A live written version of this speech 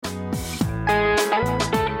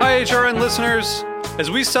HRN listeners.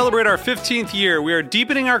 As we celebrate our 15th year, we are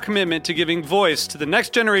deepening our commitment to giving voice to the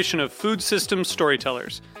next generation of food systems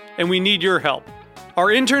storytellers, and we need your help. Our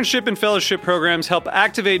internship and fellowship programs help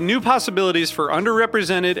activate new possibilities for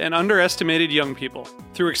underrepresented and underestimated young people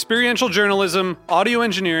through experiential journalism, audio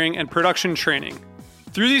engineering, and production training.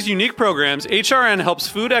 Through these unique programs, HRN helps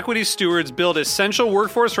food equity stewards build essential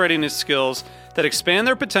workforce readiness skills that expand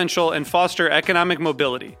their potential and foster economic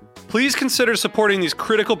mobility. Please consider supporting these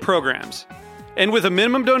critical programs. And with a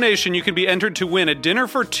minimum donation, you can be entered to win a dinner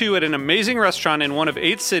for two at an amazing restaurant in one of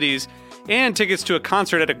 8 cities and tickets to a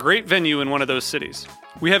concert at a great venue in one of those cities.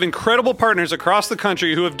 We have incredible partners across the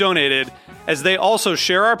country who have donated, as they also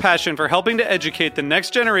share our passion for helping to educate the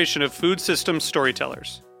next generation of food systems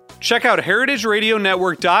storytellers. Check out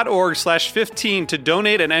heritageradionetwork.org/15 to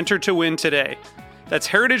donate and enter to win today. That's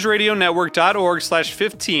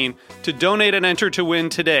heritageradionetwork.org/15 to donate and enter to win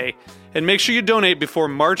today. And make sure you donate before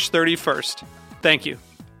March 31st. Thank you.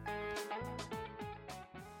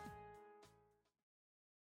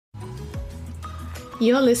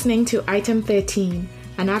 You're listening to Item 13,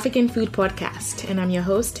 an African food podcast, and I'm your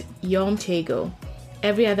host, Yom Tego.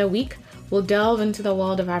 Every other week, we'll delve into the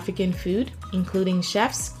world of African food, including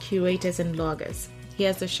chefs, curators, and bloggers.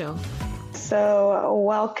 Here's the show. So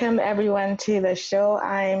welcome everyone to the show.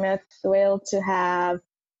 I'm thrilled to have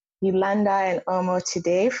Yolanda and Omo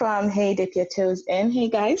today from Hey Dip Your Toes In. Hey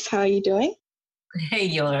guys, how are you doing? Hey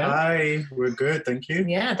Yolanda. Hi, we're good, thank you.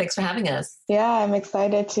 Yeah, thanks for having us. Yeah, I'm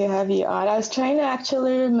excited to have you on. I was trying to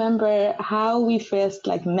actually remember how we first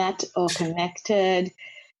met or connected,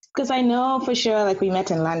 because I know for sure we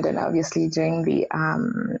met in London, obviously, during the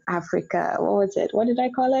Africa, what did I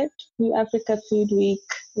call it? The Africa Food Week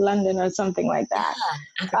London or something like that,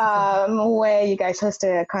 where you guys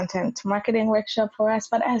hosted a content marketing workshop for us.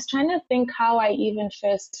 But I was trying to think how I even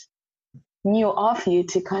first knew of you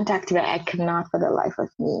to contact you. I cannot for the life of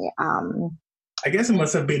me. I guess it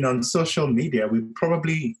must have been on social media. We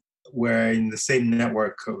probably were in the same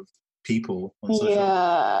network of people on social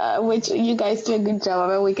media, which you guys do a good job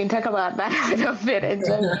of. We can talk about that a little bit in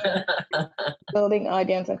terms of building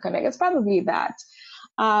audience and connect. It's probably that.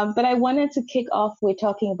 But I wanted to kick off with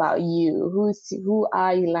talking about you. Who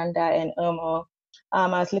are Yolanda and Omo? I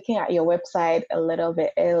was looking at your website a little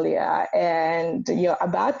bit earlier, and your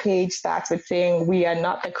about page starts with saying, "We are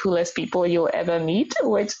not the coolest people you'll ever meet,"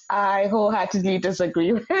 which I wholeheartedly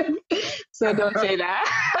disagree with. So don't say that.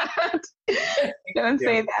 Don't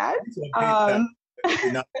say that.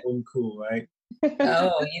 We're not uncool, right?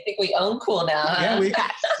 Oh, you think we own cool now? Huh? Yeah,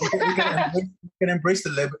 we can embrace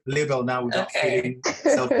the label now without feeling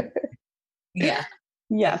self. Yeah.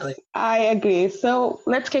 Yes, definitely. I agree. So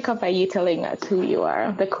let's kick off by you telling us who you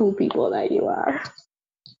are, the cool people that you are.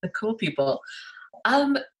 The cool people.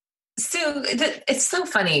 So it's so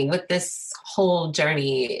funny with this whole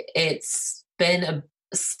journey. It's been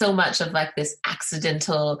so much of this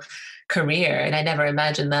accidental career, and I never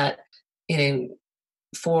imagined that,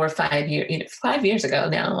 4 or 5 years, 5 years ago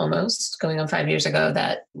now, almost going on 5 years ago,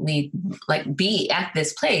 that we be at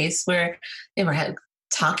this place where they were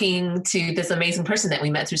talking to this amazing person that we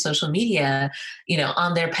met through social media,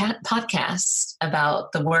 on their podcast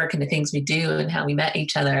about the work and the things we do and how we met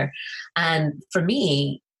each other. And for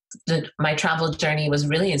me, my travel journey was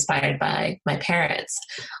really inspired by my parents.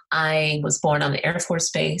 I was born on the Air Force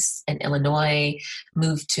Base in Illinois,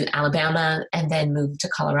 moved to Alabama, and then moved to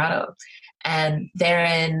Colorado. And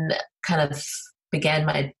therein kind of began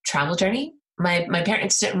my travel journey. My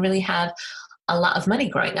parents didn't really have a lot of money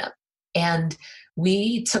growing up. And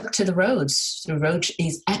we took to the roads,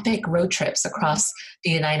 these epic road trips across the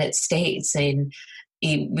United States. And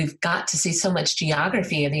we've got to see so much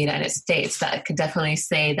geography of the United States that I could definitely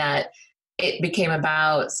say that it became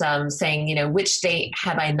about saying, which state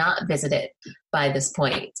have I not visited by this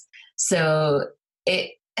point? So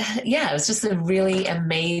it was just a really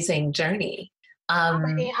amazing journey.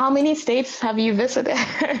 How many states have you visited?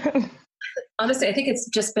 Honestly, I think it's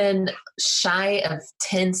just been shy of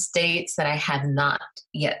 10 states that I have not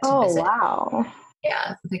yet to visit. Oh, wow.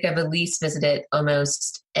 Yeah, I think I've at least visited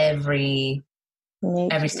almost every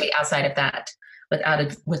state outside of that,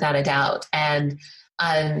 without a doubt. And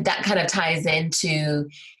that kind of ties into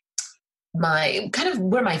my kind of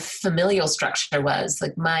where my familial structure was.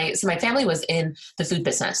 My family was in the food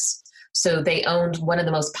business. So they owned one of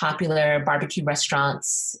the most popular barbecue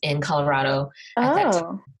restaurants in Colorado at that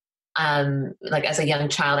time. As a young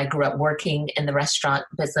child, I grew up working in the restaurant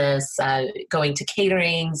business, going to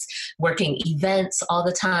caterings, working events all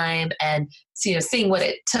the time, and seeing what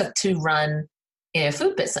it took to run a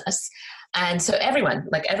food business. And so everyone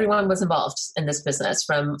was involved in this business,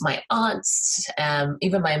 from my aunts,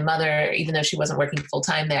 even my mother, even though she wasn't working full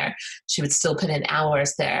time there, she would still put in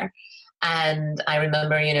hours there. And I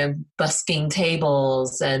remember, busking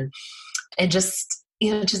tables and just,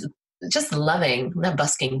 just loving, not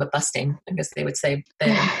busking, but busting, I guess they would say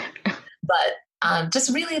then. But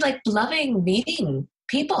just really like loving meeting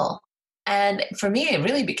people. And for me, it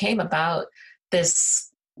really became about this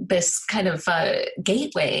kind of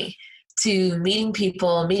gateway to meeting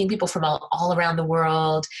people from all around the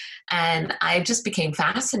world. And I just became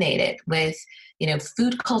fascinated with,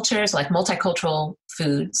 food cultures, like multicultural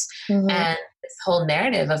foods, and this whole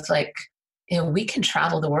narrative of like, we can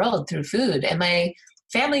travel the world through food. And my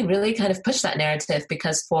family really kind of pushed that narrative,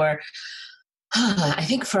 because I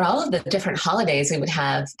think for all of the different holidays they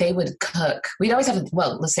would cook. We'd always have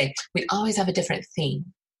a different theme.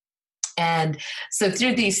 And so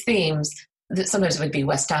through these themes, sometimes it would be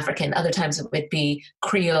West African, other times it would be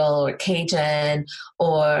Creole or Cajun,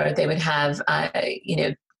 or they would have,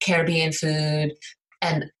 Caribbean food,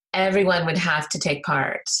 and everyone would have to take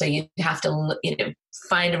part. So you'd have to,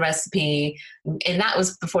 find a recipe. And that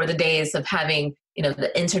was before the days of having,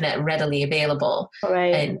 the internet readily available.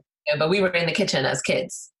 Right. And, but we were in the kitchen as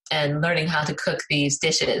kids and learning how to cook these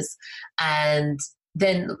dishes, and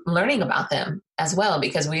then learning about them as well,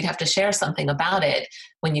 because we'd have to share something about it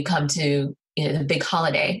when you come to, the big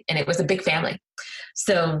holiday, and it was a big family.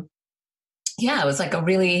 So yeah, it was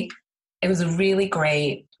a really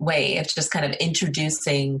great way of just kind of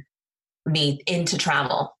introducing me into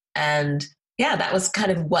travel. And yeah, that was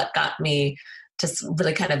kind of what got me just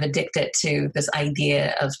really kind of addicted to this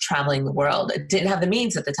idea of traveling the world. I didn't have the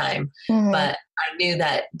means at the time, but I knew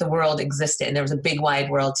that the world existed and there was a big wide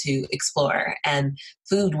world to explore. And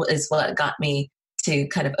food is what got me to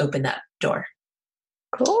kind of open that door.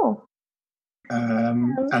 Cool.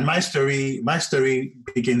 And my story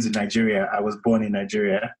begins in Nigeria. I was born in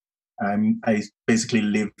Nigeria. I basically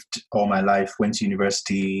lived all my life, went to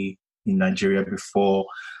university in Nigeria before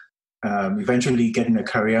eventually getting a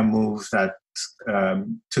career move that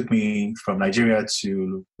took me from Nigeria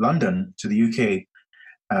to London, to the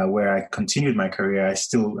UK, where I continued my career. I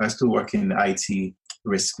still work in the IT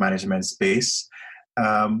risk management space.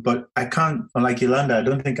 But I can't, unlike Yolanda, I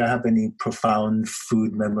don't think I have any profound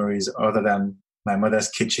food memories other than my mother's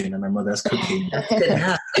kitchen and my mother's cooking.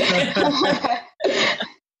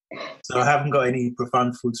 So I haven't got any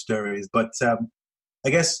profound food stories. But I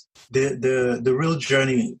guess the real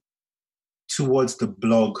journey towards the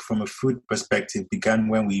blog from a food perspective began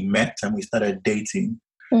when we met and we started dating.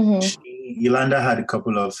 Yolanda had a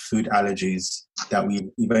couple of food allergies that we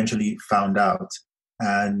eventually found out.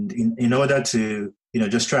 And in order to,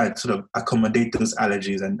 just try to sort of accommodate those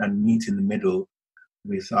allergies and meet in the middle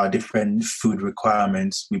with our different food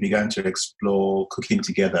requirements, we began to explore cooking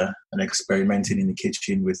together and experimenting in the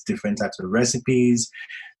kitchen with different types of recipes,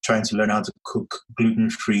 trying to learn how to cook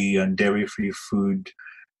gluten-free and dairy-free food.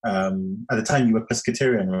 At the time, you were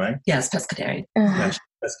pescatarian, right? Yes, pescatarian. Yeah,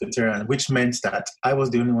 pescatarian, which meant that I was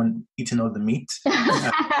the only one eating all the meat. Like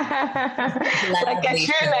a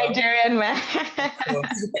true Nigerian man.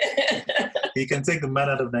 You can take the man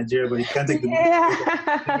out of Nigeria, but you can't take the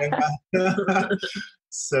meat.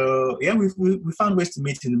 So yeah, we found ways to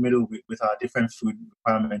meet in the middle with our different food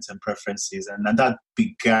requirements and preferences, and that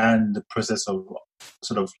began the process of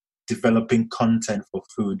sort of developing content for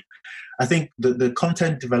food. I think the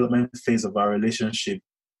content development phase of our relationship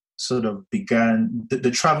sort of began,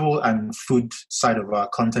 the travel and food side of our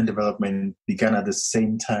content development began at the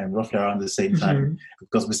same time, roughly around the same time,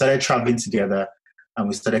 because we started traveling together and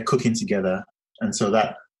we started cooking together. And so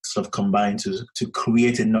that sort of combined to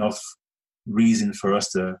create enough reason for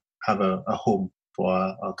us to have a home for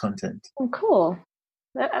our content. Oh, cool.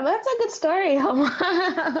 That's a good story.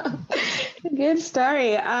 Good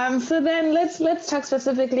story. So then let's talk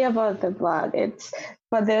specifically about the blog. It's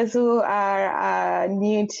for those who are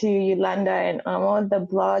new to Yolanda and Amo. The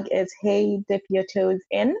blog is Hey Dip Your Toes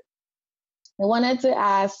In. I wanted to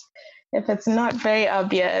ask, if it's not very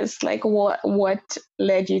obvious, like what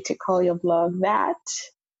led you to call your blog that?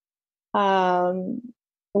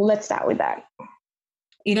 Let's start with that.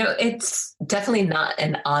 It's definitely not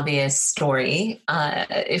an obvious story.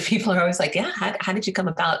 If people are always like, yeah, how did you come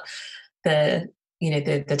about the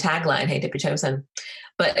tagline, Hey, dip your toes in?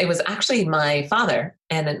 But it was actually my father,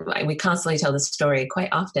 and we constantly tell this story quite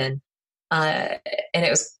often. And it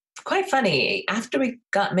was quite funny. After we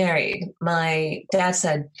got married, my dad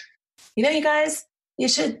said, you guys, you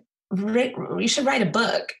should write a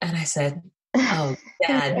book. And I said, oh,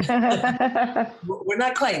 Dad, we're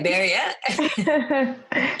not quite there yet.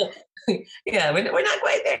 yeah, we're not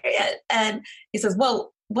quite there yet. And he says,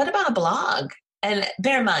 well, what about a blog? And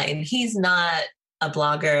bear in mind, he's not a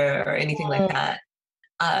blogger or anything like that.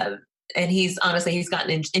 And he's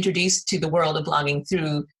gotten introduced to the world of blogging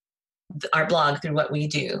through our blog, through what we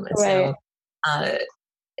do. And so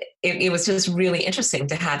it was just really interesting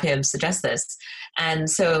to have him suggest this. And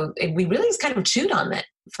so we really just kind of chewed on it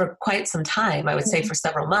for quite some time, I would say for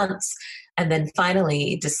several months. And then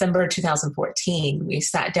finally, December 2014, we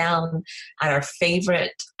sat down at our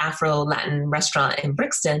favorite Afro-Latin restaurant in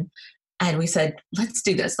Brixton, and we said, let's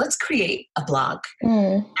do this. Let's create a blog.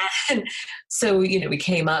 And so, we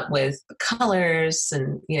came up with colors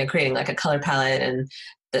and, creating like a color palette and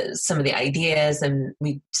some of the ideas, and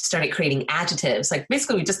we started creating adjectives. Like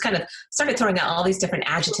basically we just kind of started throwing out all these different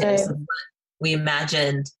adjectives of what we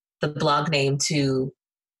imagined the blog name to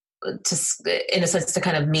in a sense to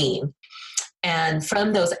kind of mean. And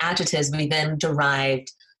from those adjectives, we then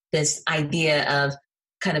derived this idea of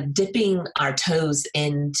kind of dipping our toes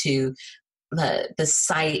into the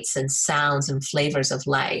sights and sounds and flavors of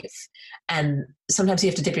life. And sometimes you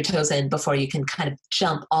have to dip your toes in before you can kind of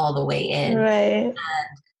jump all the way in. Right.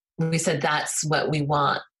 And we said that's what we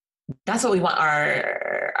want. That's what we want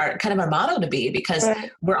our kind of our motto to be, because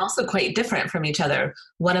we're also quite different from each other.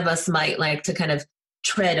 One of us might like to kind of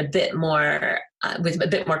tread a bit more with a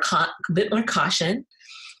bit more caution,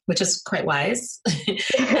 which is quite wise.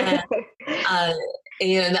 And,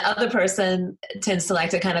 the other person tends to like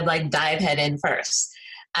to kind of like dive head in first.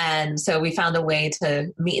 And so we found a way to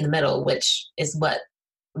meet in the middle, which is what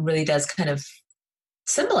really does kind of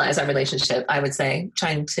symbolize our relationship, I would say,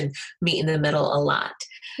 trying to meet in the middle a lot.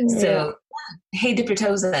 Yeah. So, hey, dip your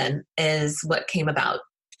toes in is what came about.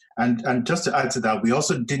 And just to add to that, we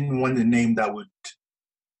also didn't want a name that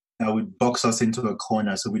would box us into a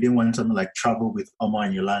corner. So we didn't want something like Travel with Oma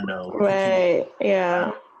and Yolanda. Right,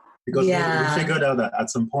 yeah. Because we figured out that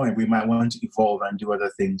at some point we might want to evolve and do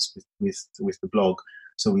other things with the blog.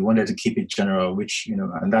 So we wanted to keep it general, which,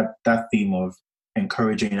 and that theme of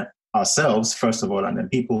encouraging ourselves, first of all, and then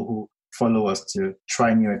people who follow us to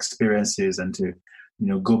try new experiences and to,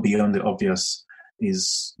 go beyond the obvious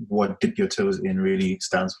is what Dip Your Toes In really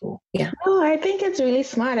stands for. Yeah. Oh, I think it's really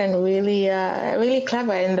smart and really, really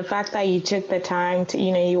clever. And the fact that you took the time to,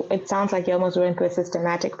 it sounds like you almost went through a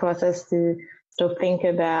systematic process to think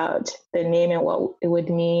about the name and what it would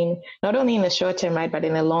mean, not only in the short term, right, but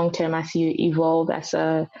in the long term as you evolve as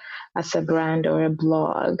a brand or a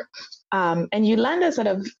blog. And Yolanda sort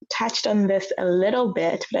of touched on this a little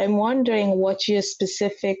bit, but I'm wondering what your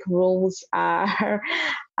specific roles are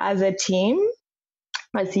as a team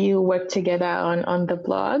as you work together on the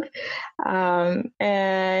blog,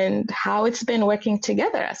 and how it's been working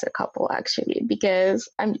together as a couple, actually, because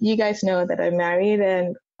you guys know that I'm married,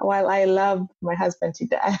 and while I love my husband to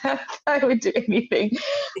death, I would do anything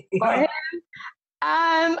for him.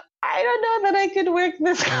 I don't know that I could work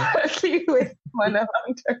this closely with one on a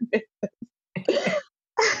long-term basis.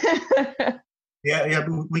 Yeah,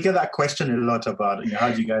 we get that question a lot about how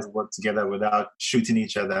do you guys work together without shooting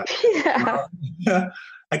each other. Yeah.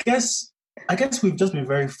 I guess we've just been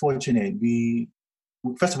very fortunate.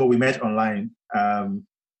 First of all, we met online,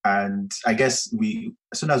 and I guess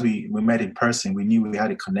as soon as we met in person, we knew we had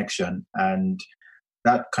a connection, and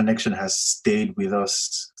that connection has stayed with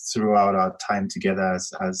us throughout our time together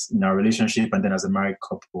as in our relationship and then as a married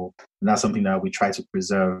couple. And that's something that we try to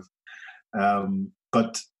preserve.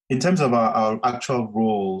 But in terms of our actual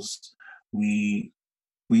roles, we've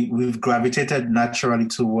gravitated naturally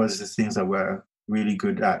towards the things that we're really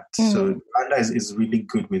good at. So Yolanda is really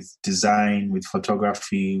good with design, with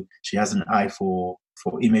photography. She has an eye for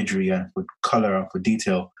imagery and for color and for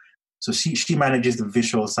detail. So she manages the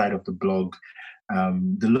visual side of the blog,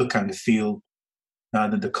 the look and the feel,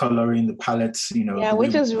 the coloring, the palettes, Yeah,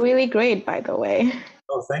 which is really great, by the way.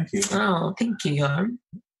 Oh, thank you. Oh, thank you, Jan.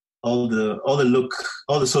 All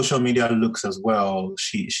the social media looks as well.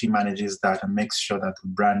 She manages that and makes sure that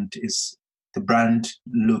the brand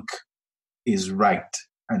look is right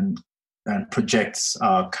and projects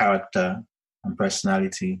our character and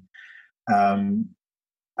personality.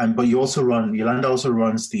 But Yolanda also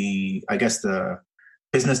runs the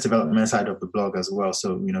business development side of the blog as well.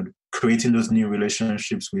 So, creating those new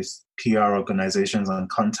relationships with PR organizations and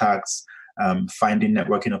contacts, finding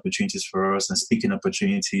networking opportunities for us and speaking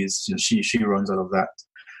opportunities. She runs all of that.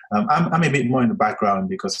 I'm a bit more in the background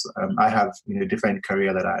because I have a different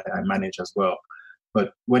career that I manage as well.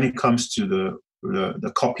 But when it comes to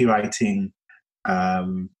the copywriting,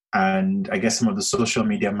 and I guess some of the social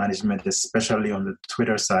media management, especially on the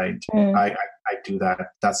Twitter side, I do that.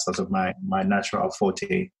 That's sort of my natural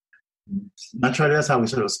forte. naturally, that's how we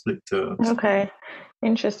sort of split the. Okay.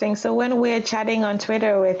 Interesting. So when we're chatting on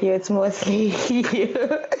Twitter with you, it's mostly you.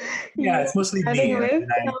 Yeah, it's mostly me. Chatting with.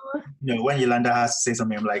 When Yolanda has to say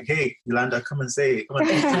something, I'm like, hey, Yolanda, come and say it. Come on.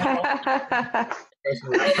 That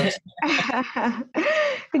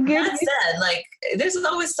said, like, there's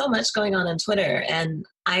always so much going on Twitter, and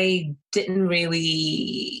I didn't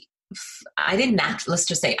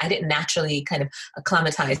naturally kind of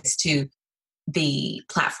acclimatize to the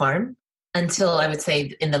platform until I would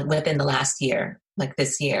say within the last year, like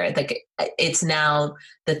this year. Like, it's now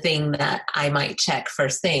the thing that I might check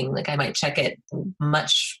first thing. Like, I might check it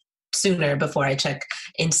much sooner before I check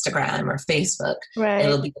Instagram or Facebook. Right.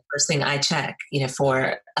 It'll be the first thing I check,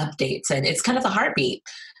 for updates, and it's kind of the heartbeat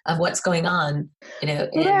of what's going on, in the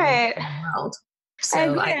world.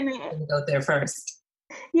 So I go there first.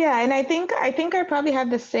 Yeah, and I think I probably had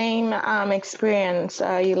the same experience,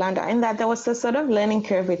 Yolanda, in that there was a sort of learning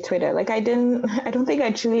curve with Twitter. Like, I don't think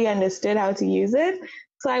I truly understood how to use it,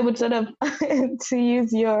 so I would sort of, to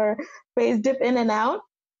use your phrase, dip in and out.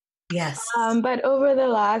 Yes. But over the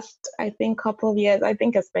last, I think, couple of years, I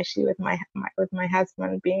think especially with my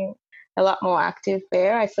husband being a lot more active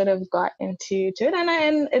there, I sort of got into it,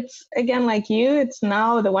 and it's, again, like you, it's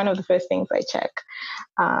now one of the first things I check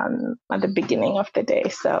at the beginning of the day.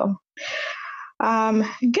 So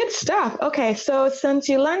good stuff. Okay, so since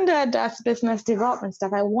Yolanda does business development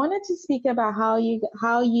stuff, I wanted to speak about how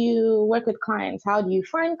you work with clients. How do you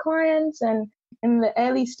find clients? And in the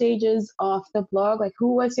early stages of the blog, like,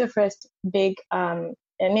 who was your first big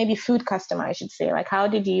and maybe food customer, I should say? Like, how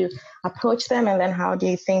did you approach them? And then how do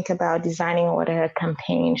you think about designing what a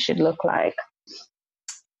campaign should look like?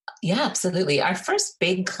 Yeah, absolutely. Our first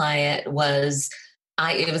big client was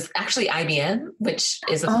actually IBM, which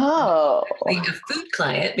is a food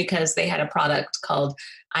client, because they had a product called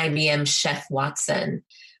IBM Chef Watson,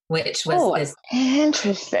 which was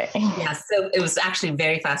interesting. Yeah, so it was actually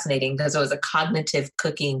very fascinating because it was a cognitive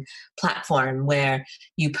cooking platform where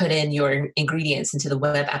you put in your ingredients into the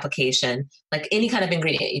web application, like any kind of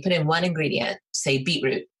ingredient. You put in one ingredient, say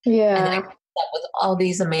beetroot, and then it comes up with all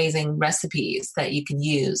these amazing recipes that you can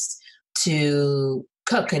use to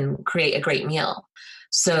cook and create a great meal.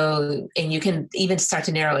 So, and you can even start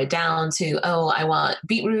to narrow it down to, I want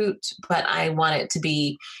beetroot, but I want it to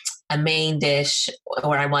be a main dish,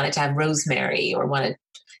 or I want it to have rosemary, or want it,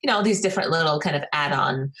 all these different little kind of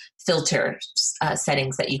add-on filter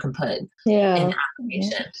settings that you can put in the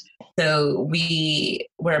application. So we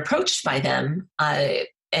were approached by them,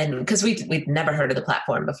 and because we'd never heard of the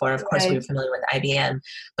platform before. Of course, we were familiar with IBM,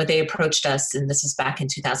 but they approached us, and this was back in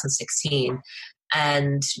 2016.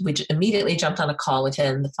 And we immediately jumped on a call with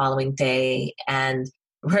him the following day, and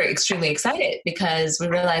we're extremely excited because we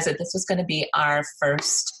realized that this was going to be our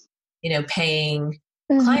first, paying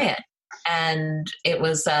client. And it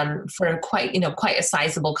was for quite a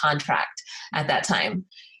sizable contract at that time.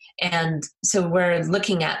 And so we're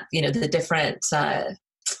looking at, the different, I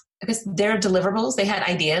guess, their deliverables. They had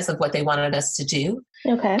ideas of what they wanted us to do.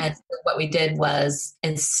 Okay. And so what we did was,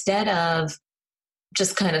 instead of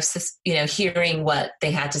just kind of, hearing what they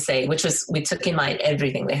had to say, which was, we took in mind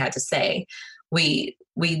everything they had to say, we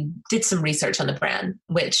did some research on the brand,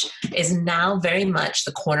 which is now very much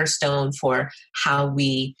the cornerstone for how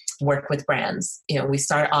we work with brands. We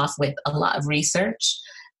start off with a lot of research,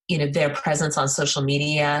 their presence on social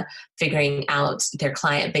media, figuring out their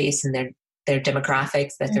client base and their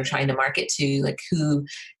demographics that they're trying to market to, like who's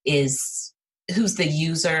the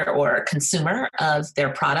user or consumer of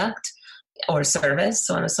their product or service,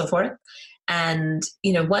 so on and so forth. And,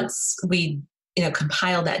 once we,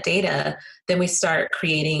 compile that data, then we start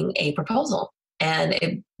creating a proposal.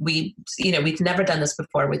 And we've never done this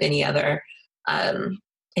before with any other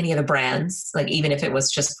brands, like even if it was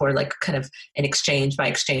just for like kind of an exchange by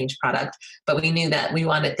exchange product. But we knew that we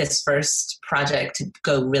wanted this first project to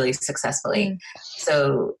go really successfully.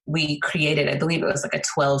 So we created, I believe it was like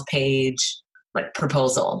a 12-page like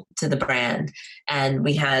proposal to the brand. And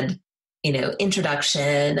we had,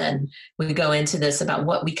 introduction, and we go into this about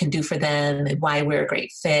what we can do for them and why we're a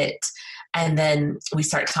great fit. And then we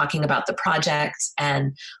start talking about the project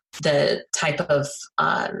and the type of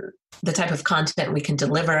content we can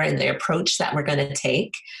deliver and the approach that we're going to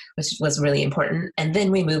take, which was really important. And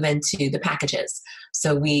then we move into the packages.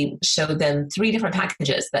 So we show them 3 different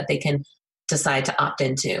packages that they can decide to opt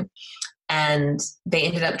into. And they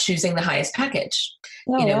ended up choosing the highest package,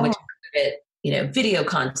 which included, video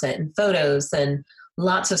content and photos and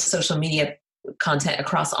lots of social media content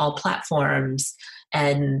across all platforms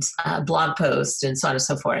and blog posts and so on and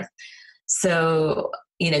so forth. So,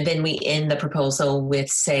 then we end the proposal with,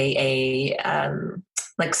 say,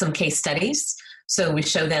 like some case studies. So we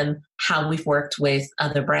show them how we've worked with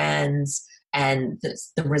other brands and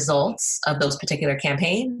the results of those particular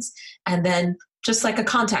campaigns. And then just like a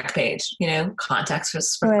contact page, contacts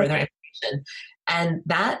us for further information. And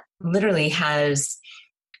that literally has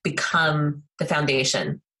become the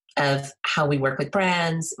foundation of how we work with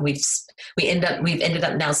brands. We've ended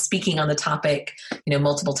up now speaking on the topic,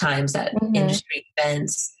 multiple times at industry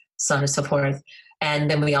events, so on and so forth.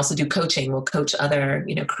 And then we also do coaching. We'll coach other,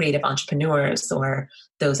 creative entrepreneurs or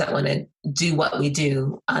those that want to do what we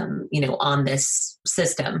do, on this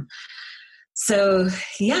system. So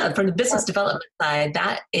yeah, from the business development side,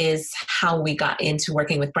 that is how we got into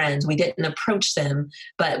working with brands. We didn't approach them,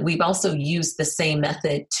 but we've also used the same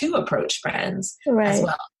method to approach brands as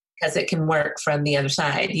well, because it can work from the other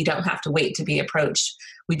side. You don't have to wait to be approached.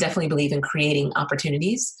 We definitely believe in creating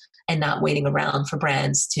opportunities and not waiting around for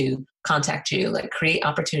brands to contact you. Like, create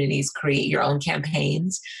opportunities, create your own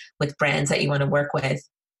campaigns with brands that you want to work with.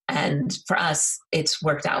 And for us, it's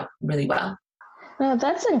worked out really well. No,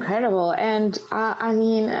 that's incredible. And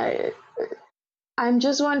I'm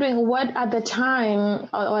just wondering, what at the time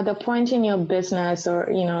or the point in your business, or,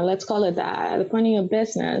 let's call it that, at the point in your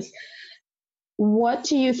business, what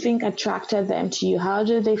do you think attracted them to you? How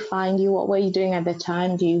did they find you? What were you doing at the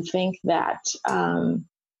time? Do you think that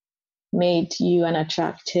made you an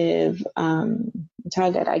attractive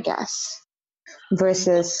target, I guess,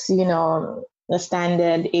 versus, the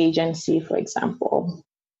standard agency, for example?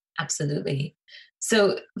 Absolutely.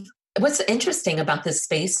 So what's interesting about this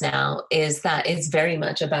space now is that it's very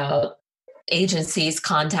much about agencies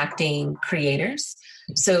contacting creators.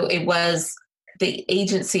 So it was the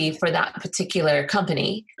agency for that particular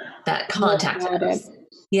company that contacted us.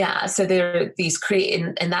 Yeah. So there are these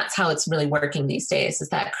and that's how it's really working these days, is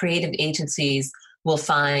that creative agencies will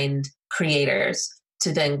find creators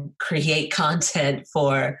to then create content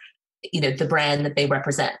for, the brand that they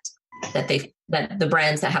represent, that the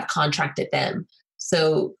brands that have contracted them.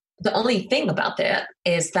 So the only thing about that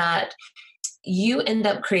is that you end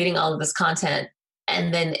up creating all of this content,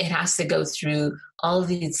 and then it has to go through all of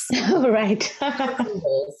these right.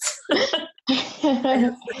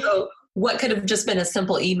 And so what could have just been a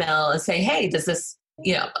simple email and say, hey, does this,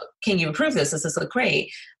 can you approve this? Does this look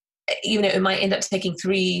great? It might end up taking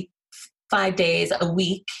 3-5 days, a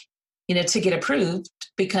week, to get approved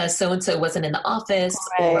because so-and-so wasn't in the office,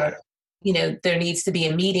 or, there needs to be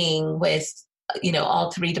a meeting with,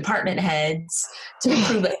 all 3 department heads to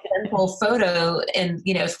approve a simple photo and,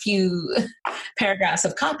 a few paragraphs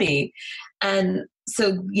of copy. And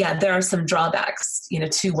so, yeah, there are some drawbacks,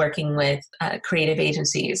 to working with creative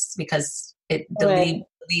agencies, because the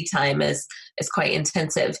lead time is quite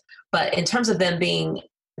intensive. But in terms of them being,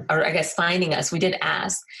 or I guess finding us, we did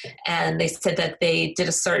ask, and they said that they did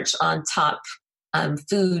a search on top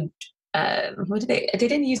food. They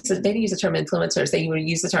didn't use the term influencers. They would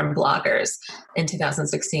use the term bloggers in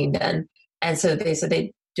 2016 then. And so they said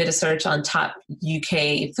they did a search on top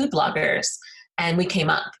UK food bloggers, and we came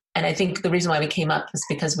up. And I think the reason why we came up is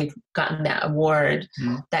because we've gotten that award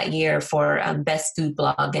that year for best food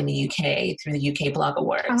blog in the UK through the UK Blog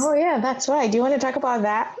Awards. Oh yeah, that's right. Do you want to talk about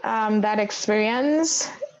that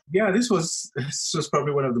experience? Yeah, this was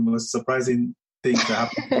probably one of the most surprising things that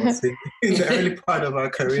happened to us in the early part of our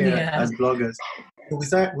career as bloggers.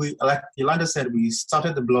 We, like Yolanda said, we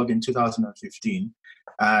started the blog in 2015,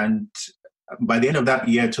 and by the end of that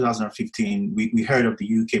year, 2015, we heard of the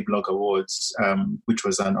UK Blog Awards, which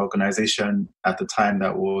was an organization at the time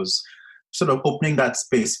that was sort of opening that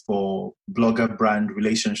space for blogger brand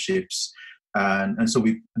relationships. And so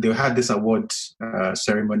they had this award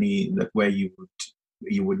ceremony where you would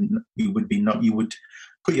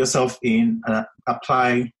put yourself in,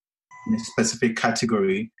 apply in a specific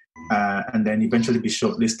category, and then eventually be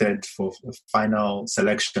shortlisted for a final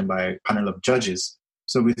selection by a panel of judges.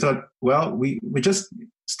 So we thought, well, we're just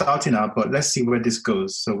starting out, but let's see where this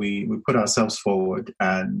goes. So we put ourselves forward,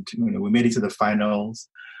 and we made it to the finals.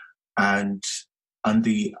 And at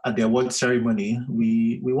the award ceremony,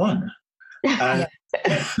 we won. And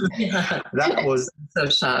that was so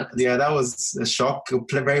shocked. Yeah, that was a shock, a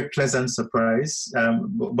very pleasant surprise.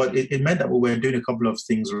 But it meant that we were doing a couple of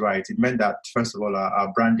things right. It meant that, first of all,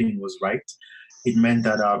 our branding was right. It meant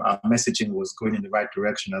that our messaging was going in the right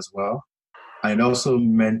direction as well. And it also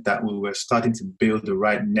meant that we were starting to build the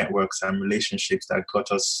right networks and relationships that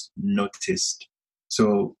got us noticed.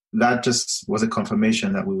 So that just was a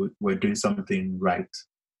confirmation that we were doing something right.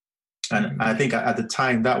 And I think at the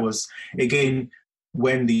time, that was, again,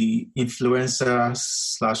 when the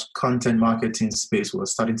influencer/content marketing space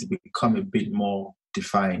was starting to become a bit more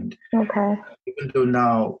defined. Okay. Even though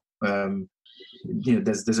now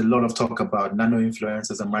there's a lot of talk about nano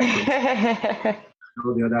influencers and micro.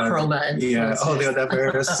 All the other, all the other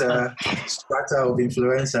various strata of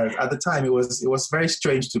influencers. At the time, it was very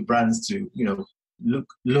strange to brands to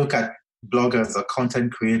look at bloggers or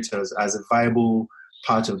content creators as a viable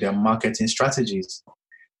part of their marketing strategies.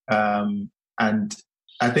 And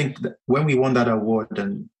I think that when we won that award,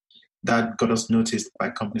 and that got us noticed by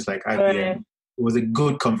companies like IBM, it was a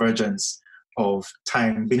good convergence of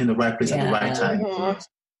time, being in the right place at the right time. Mm-hmm.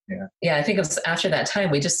 Yeah, I think it was after that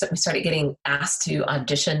time we started getting asked to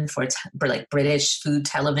audition for like British food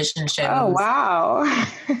television shows. Oh wow!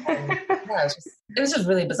 It was just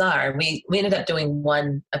really bizarre. We ended up doing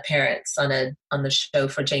one appearance on the show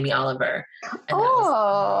for Jamie Oliver.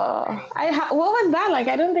 What was that like?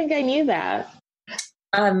 I don't think I knew that.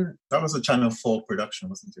 That was a Channel 4 production,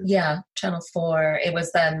 wasn't it? Yeah, Channel 4. It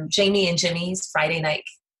was Jamie and Jimmy's Friday Night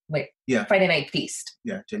Feast.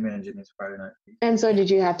 Yeah, Jamie and Jimmy's Friday Night Feast. And so did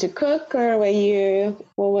you have to cook, or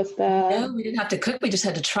what was the... No, we didn't have to cook. We just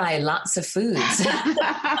had to try lots of foods. You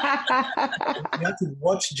had to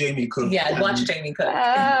watch Jamie cook. Yeah, watch Jamie cook.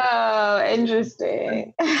 Oh,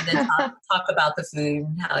 interesting. And then talk about the food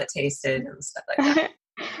and how it tasted and stuff like that.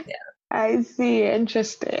 Yeah. I see.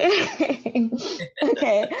 Interesting.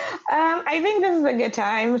 Okay. I think this is a good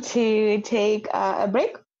time to take a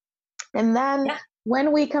break. And then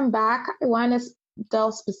when we come back, I want to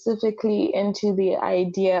delve specifically into the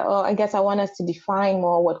idea, or I guess I want us to define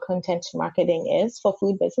more what content marketing is for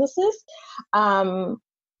food businesses, and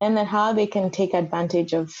then how they can take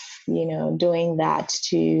advantage of, doing that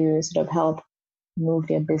to sort of help move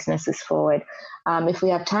their businesses forward. If we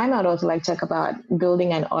have time, I'd also like to talk about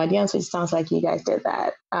building an audience, which sounds like you guys did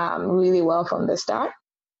that really well from the start.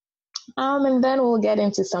 And then we'll get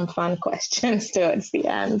into some fun questions towards the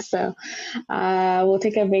end. So we'll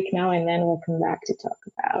take a break now, and then we'll come back to talk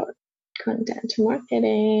about content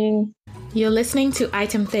marketing. You're listening to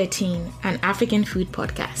Item 13, an African food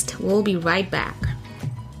podcast. We'll be right back.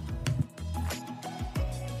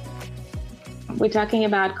 We're talking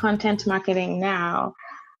about content marketing now.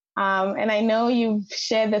 And I know you've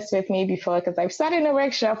shared this with me before because I've sat in a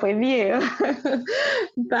workshop with you,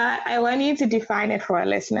 but I want you to define it for our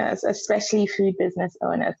listeners, especially food business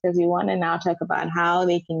owners, because we want to now talk about how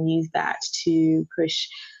they can use that to push,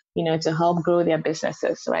 to help grow their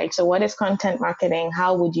businesses, right? So what is content marketing?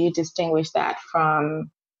 How would you distinguish that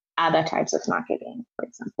from other types of marketing, for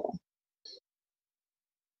example?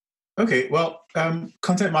 Okay, well,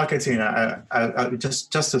 content marketing, I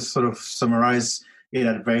just to sort of summarize it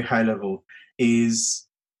at a very high level, is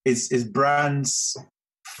brands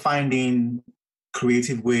finding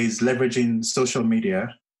creative ways, leveraging social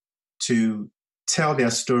media to tell their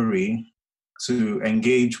story, to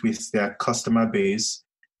engage with their customer base,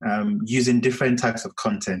 using different types of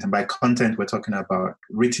content. And by content, we're talking about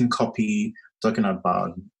written copy, talking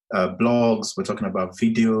about blogs, we're talking about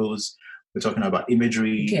videos, we're talking about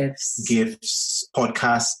imagery, gifts,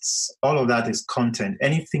 podcasts. All of that is content.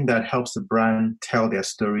 Anything that helps the brand tell their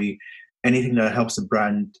story, anything that helps the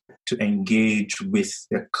brand to engage with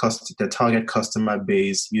their target customer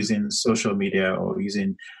base using social media or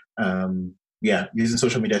using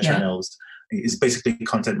social media channels is basically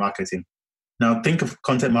content marketing. Now, think of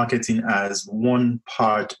content marketing as one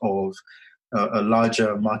part of a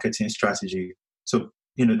larger marketing strategy. So,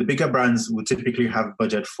 the bigger brands would typically have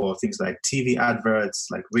budget for things like TV adverts,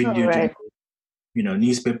 like radio,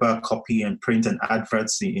 newspaper copy and print and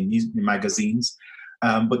adverts in magazines.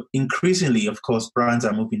 But increasingly, of course, brands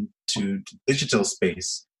are moving to digital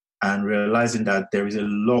space and realizing that there is a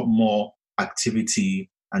lot more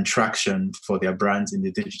activity and traction for their brands in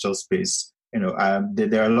the digital space.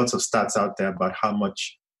 There are lots of stats out there about how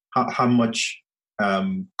much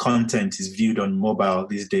content is viewed on mobile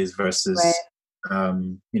these days versus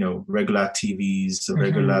regular TVs,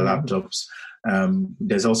 regular laptops.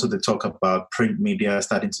 There's also the talk about print media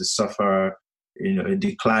starting to suffer, a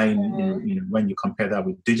decline when you compare that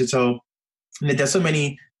with digital. And there's so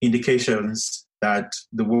many indications that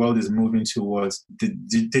the world is moving towards the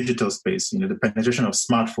digital space. The penetration of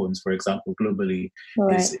smartphones, for example, globally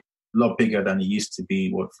is a lot bigger than it used to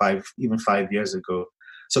be, 5 years ago.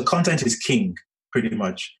 So content is king, pretty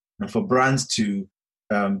much. And for brands to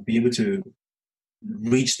be able to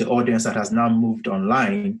reach the audience that has now moved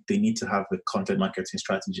online, they need to have a content marketing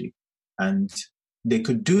strategy. And they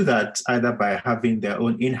could do that either by having their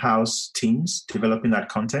own in-house teams developing that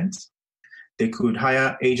content. They could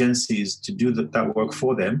hire agencies to do that work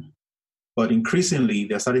for them. But increasingly,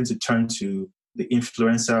 they're starting to turn to the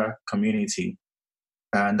influencer community.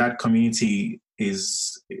 And that community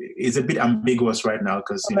is a bit ambiguous right now,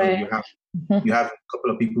 because you have a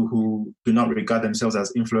couple of people who do not regard themselves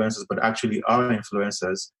as influencers but actually are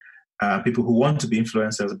influencers. People who want to be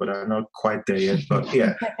influencers but are not quite there yet. But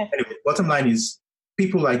yeah, anyway, bottom line is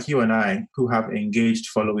people like you and I who have engaged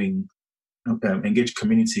following, engaged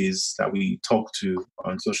communities that we talk to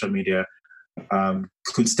on social media,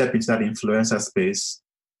 could step into that influencer space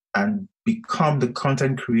and become the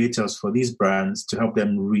content creators for these brands to help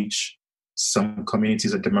them reach some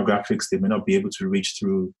communities or demographics they may not be able to reach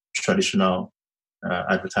through traditional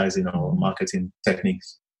advertising or marketing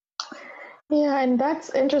techniques. Yeah, and that's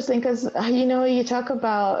interesting because, you talk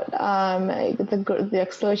about the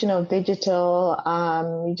explosion of digital.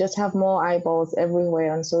 You just have more eyeballs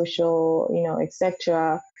everywhere on social,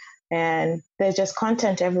 etc. And there's just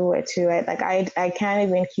content everywhere too, right? Like I can't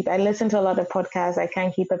even I listen to a lot of podcasts. I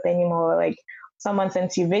can't keep up anymore. Like someone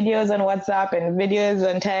sends you videos on WhatsApp and videos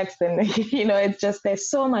on text, and it's just, there's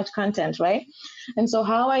so much content, right? And so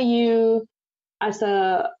how are you as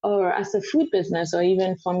a food business, or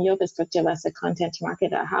even from your perspective as a content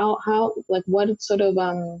marketer, how what sort of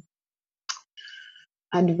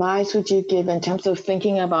advice would you give in terms of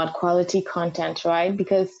thinking about quality content, right?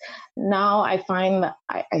 Because now I find that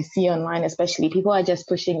I see online, especially, people are just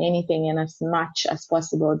pushing anything in as much as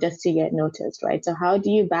possible just to get noticed, right? So how do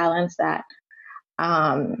you balance that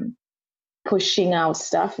pushing out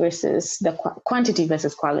stuff versus the quantity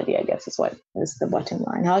versus quality, I guess is what is the bottom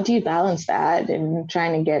line. How do you balance that and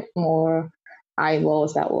trying to get more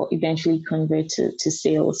eyeballs that will eventually convert to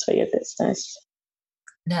sales for your business?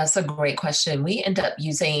 That's a great question. We end up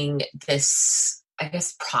using this, I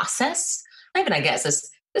guess, process. This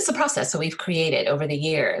is a process that we've created over the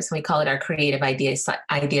years. We call it our creative ideas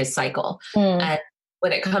cycle. And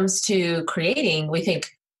when it comes to creating, we think,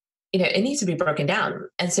 it needs to be broken down.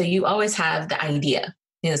 And so you always have the idea,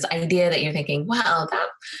 this idea that you're thinking, wow,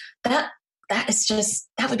 that is just,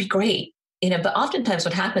 that would be great. But oftentimes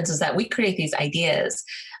what happens is that we create these ideas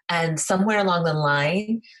and somewhere along the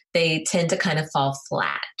line, they tend to kind of fall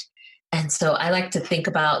flat. And so I like to think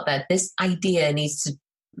about that this idea we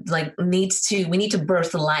need to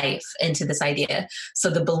birth life into this idea. So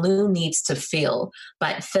the balloon needs to fill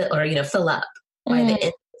up by the end of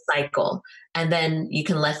the cycle. And then you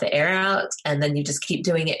can let the air out, and then you just keep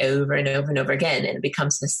doing it over and over and over again. And it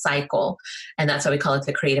becomes this cycle. And that's why we call it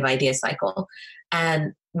the creative idea cycle.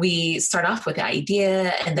 And we start off with the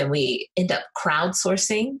idea, and then we end up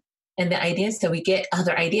crowdsourcing and the ideas. So we get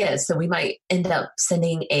other ideas. So we might end up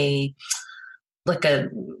sending a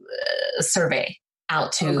survey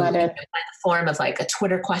out to in the form of like a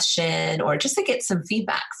Twitter question, or just to get some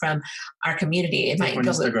feedback from our community. It might go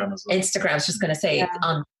Instagram as well. Instagram, I was just going to say,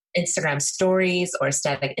 Instagram stories or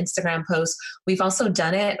static Instagram posts. We've also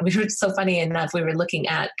done it. We were so funny enough. We were looking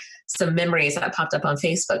at some memories that popped up on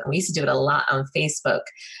Facebook. We used to do it a lot on Facebook,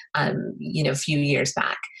 a few years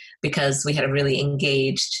back, because we had a really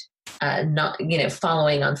engaged,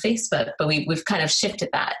 following on Facebook. But we've kind of shifted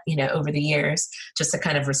that, over the years, just to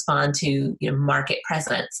kind of respond to, market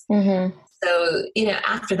presence. Mm-hmm. So,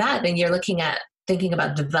 after that, then you're thinking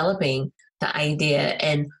about developing the idea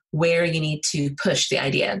and where you need to push the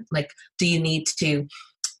idea. Like, do you need to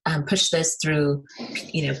push this through,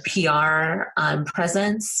 PR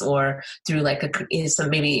presence, or through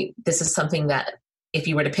maybe this is something that if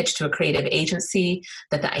you were to pitch to a creative agency,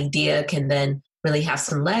 that the idea can then really have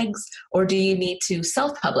some legs, or do you need to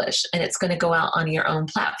self-publish and it's going to go out on your own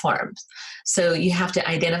platforms? So you have to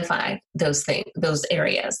identify those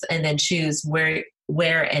areas, and then choose where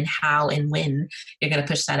and how and when you're going to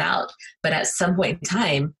push that out. But at some point in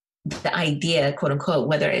time, the idea, quote unquote,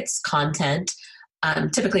 whether it's content,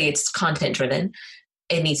 typically it's content driven,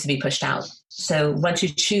 it needs to be pushed out. So once you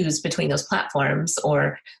choose between those platforms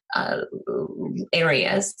or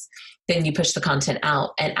areas, then you push the content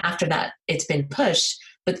out. And after that, it's been pushed,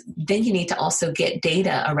 but then you need to also get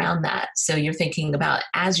data around that. So you're thinking about,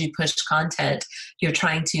 as you push content, you're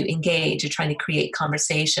trying to engage, you're trying to create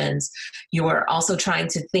conversations. You're also trying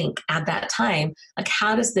to think at that time, like,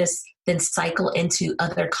 how does this then cycle into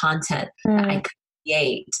other content that I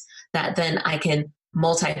create, that then I can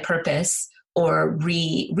multi-purpose or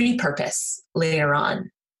repurpose later on,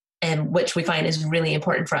 and which we find is really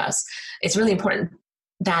important for us. It's really important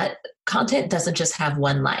that content doesn't just have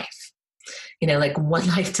one life, one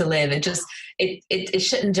life to live. It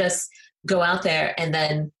shouldn't just go out there and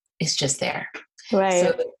then it's just there. Right.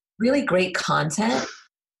 So really great content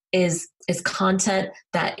is content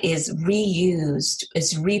that is reused,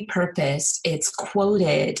 is repurposed, it's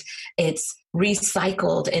quoted, it's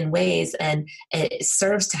recycled in ways, and it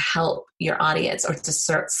serves to help your audience or to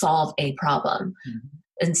solve a problem. Mm-hmm.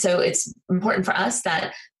 And so it's important for us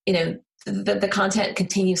that, the content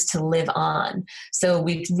continues to live on. So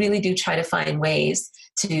we really do try to find ways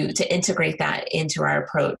to integrate that into our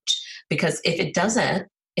approach, because if it doesn't,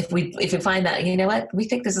 if we find that, we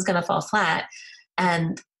think this is going to fall flat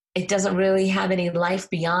and it doesn't really have any life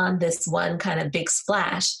beyond this one kind of big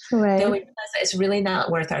splash, right. then we realize that it's really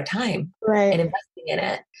not worth our time right. and investing in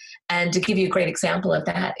it. And to give you a great example of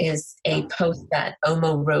that is a post that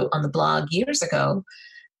Omo wrote on the blog years ago.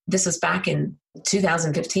 This was back in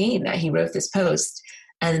 2015 that he wrote this post.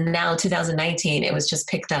 And now 2019, it was just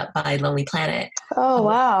picked up by Lonely Planet. Oh,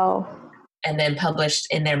 wow. And then published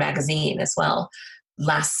in their magazine as well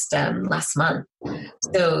last month.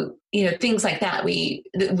 So, things like that, we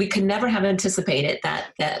could never have anticipated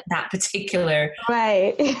that particular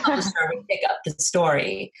right. publisher would pick up the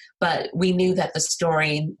story, but we knew that the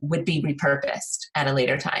story would be repurposed at a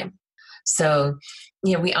later time. So,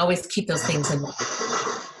 we always keep those things in mind.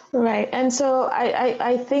 Right. And so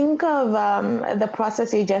I think of the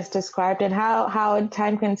process you just described and how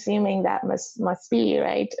time consuming that must be,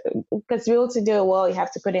 right? Because really to do it well, you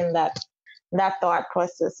have to put in that thought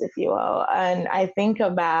process, if you will. And I think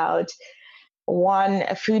about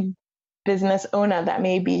a food business owner that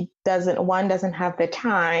maybe doesn't have the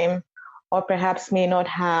time, or perhaps may not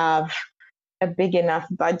have a big enough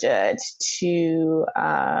budget to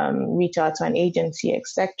reach out to an agency,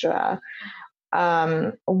 etc.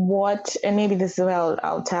 And maybe this is where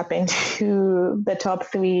I'll tap into the top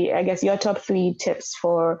three, I guess your top three tips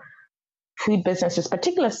for food businesses,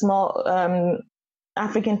 particularly small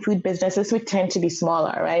African food businesses, which tend to be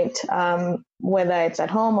smaller, right? Whether it's at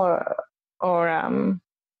home or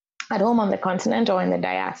at home on the continent or in the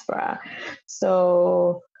diaspora.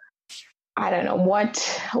 So I don't know, what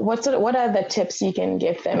are the tips you can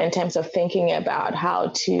give them in terms of thinking about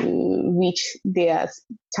how to reach their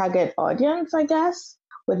target audience, I guess,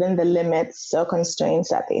 within the limits or constraints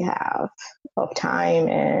that they have of time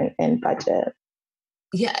and budget?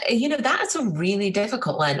 Yeah, that's a really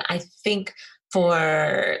difficult one. I think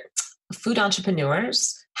for food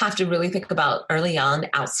entrepreneurs have to really think about early on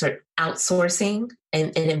outsourcing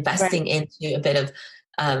and investing right. into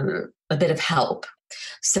a bit of help.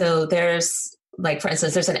 So there's, like, for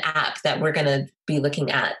instance, there's an app that we're going to be looking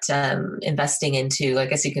at investing into. I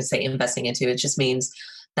guess you can say investing into. It just means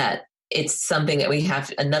that it's something that we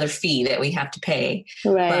have, another fee that we have to pay.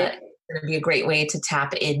 Right. But it's going to be a great way to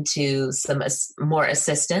tap into some more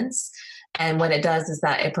assistance. And what it does is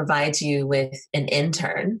that it provides you with an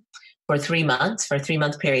intern for 3 months, for a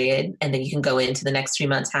 3-month period. And then you can go into the next 3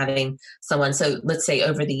 months having someone. So let's say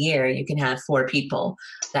over the year, you can have 4 people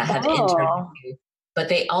that have interned with you. But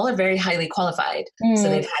they all are very highly qualified. So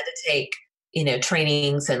they've had to take,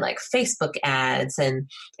 trainings and like Facebook ads and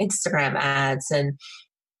Instagram ads and,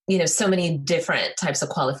 so many different types of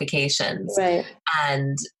qualifications. Right.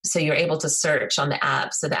 And so you're able to search on the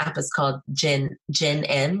app. So the app is called Gen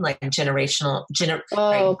M, like generation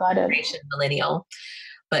millennial.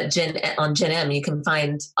 But on Gen M, you can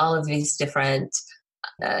find all of these different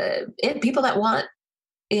people that want,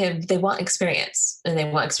 they want experience, and they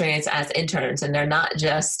want experience as interns, and they're not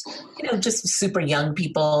just, just super young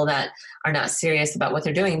people that are not serious about what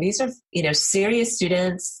they're doing. These are, serious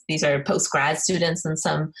students. These are post-grad students in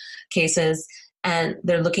some cases, and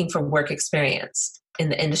they're looking for work experience in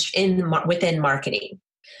the industry, within marketing.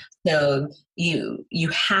 So you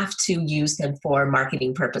have to use them for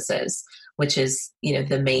marketing purposes, which is,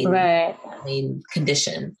 the main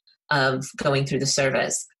condition of going through the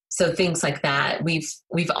service. So things like that. We've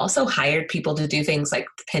also hired people to do things like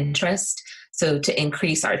Pinterest, so to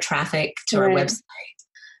increase our traffic to our website.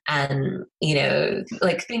 And,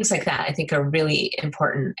 like things like that, I think are really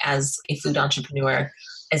important as a food entrepreneur,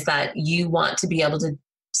 is that you want to be able to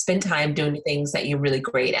spend time doing things that you're really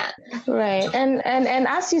great at. Right. And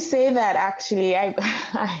as you say that, actually,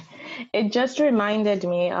 it just reminded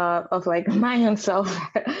me of like my own self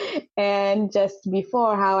and just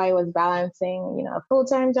before how I was balancing, a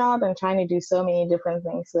full-time job and trying to do so many different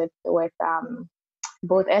things with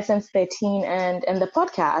both Essence 13 and the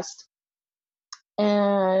podcast.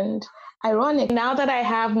 And ironic, now that I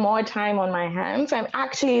have more time on my hands, I'm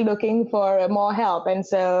actually looking for more help. And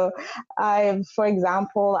so I've, for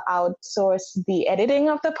example, outsourced the editing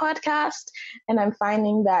of the podcast. And I'm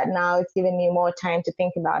finding that now it's giving me more time to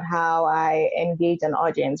think about how I engage an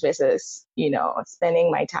audience versus,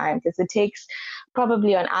 spending my time. Because it takes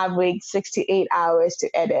probably on average 6 to 8 hours to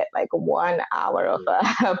edit like 1 hour of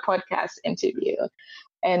a podcast interview.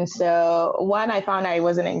 And so I found I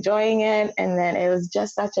wasn't enjoying it. And then it was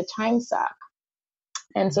just such a time suck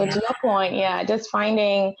And so to your point, just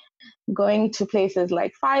going to places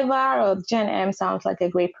like Fiverr or Gen M sounds like a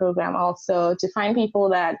great program also to find people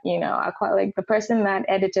that, are quite like the person that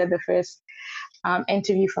edited the first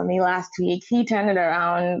interview for me last week. He turned it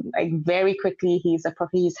around like very quickly. He's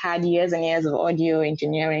had years and years of audio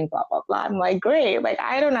engineering, blah, blah, blah. I'm like, great. Like,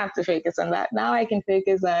 I don't have to focus on that. Now I can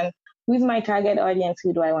focus on who's my target audience?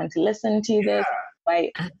 Who do I want to listen to this?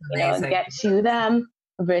 Like, get to them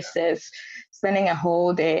versus spending a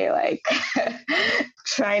whole day like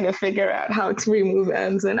trying to figure out how to remove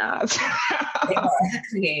ends and outs.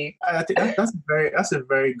 Exactly. I think that's a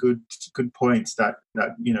very good point that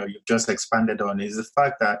you've just expanded on, is the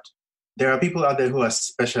fact that there are people out there who are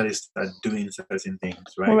specialists at doing certain things,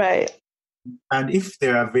 right? Right. And if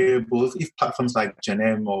they're available, if platforms like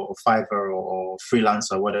Genem or Fiverr or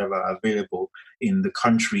Freelance or whatever are available in the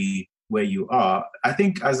country where you are, I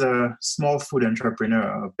think as a small food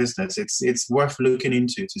entrepreneur or business, it's worth looking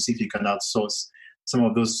into to see if you can outsource some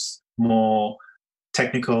of those more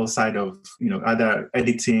technical side of either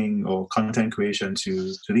editing or content creation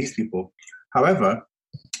to these people. However,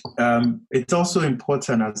 it's also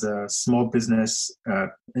important as a small business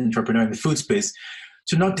entrepreneur in the food space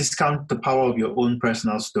to not discount the power of your own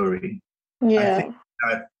personal story. Yeah. I think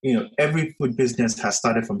that every food business has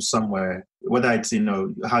started from somewhere, whether it's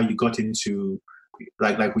how you got into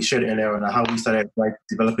like we shared earlier on, how we started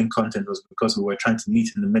developing content was because we were trying to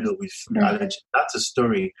meet in the middle with food allergy. That's a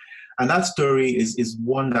story, and that story is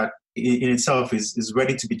one that in itself is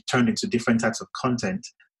ready to be turned into different types of content.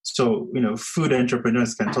 So food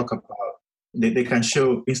entrepreneurs can talk about, they can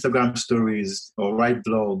show Instagram stories or write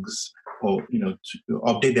blogs or to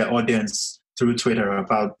update their audience through Twitter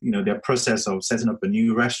about their process of setting up a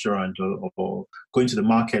new restaurant or going to the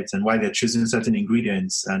markets and why they're choosing certain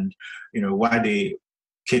ingredients and why they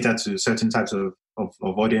cater to certain types of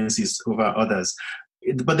audiences over others.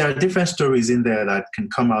 But there are different stories in there that can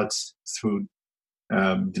come out through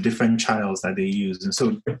the different channels that they use, and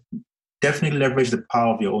so definitely leverage the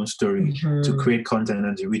power of your own story to create content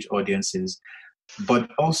and to reach audiences.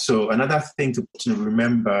 But also another thing to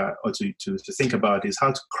remember or to think about is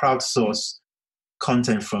how to crowdsource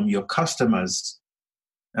content from your customers.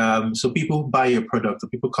 So people buy your product, or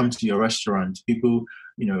people come to your restaurant, people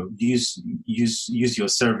use your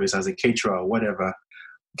service as a caterer or whatever.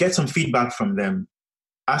 Get some feedback from them.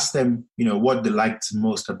 Ask them what they liked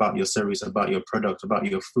most about your service, about your product, about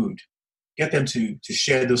your food. Get them to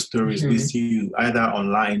share those stories with you either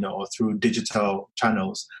online or through digital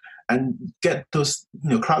channels, and get those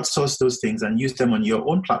crowdsource those things and use them on your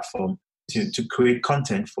own platform to create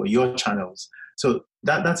content for your channels. So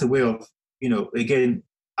that's a way of again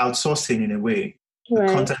outsourcing in a way the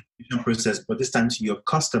content creation process, but this time to your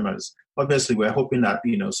customers. Obviously, we're hoping that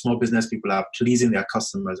small business people are pleasing their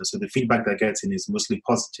customers, and so the feedback they're getting is mostly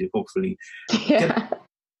positive. Hopefully, get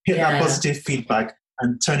that positive feedback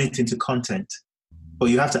and turn it into content. But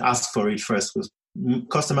you have to ask for it first, because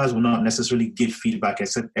customers will not necessarily give feedback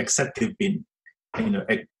except they've been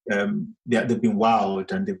they've been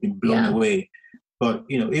wowed and they've been blown away. But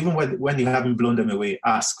even when you haven't blown them away,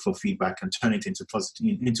 ask for feedback and turn it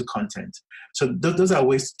into content. So those are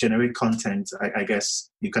ways to generate content. I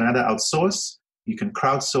guess you can either outsource, you can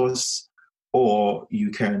crowdsource, or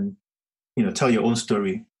you can tell your own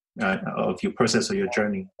story of your process or your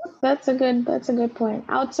journey. That's a good point.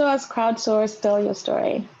 Outsource, crowdsource, tell your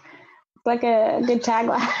story. It's like a good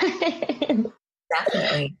tagline.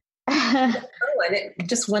 Definitely.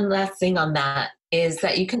 Just one last thing on that is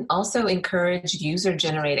that you can also encourage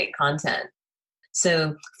user-generated content.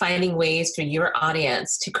 So finding ways for your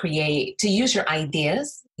audience to use your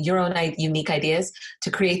ideas, your own unique ideas,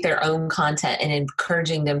 to create their own content and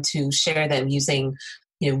encouraging them to share them using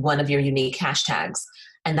one of your unique hashtags.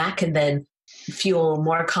 And that can then fuel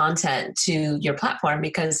more content to your platform,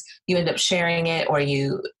 because you end up sharing it, or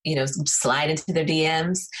you slide into their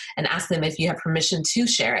DMs and ask them if you have permission to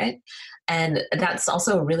share it. And that's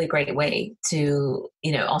also a really great way to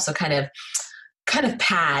also kind of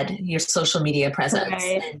pad your social media presence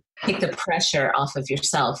and take the pressure off of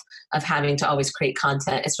yourself of having to always create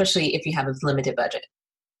content, especially if you have a limited budget.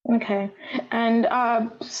 Okay. And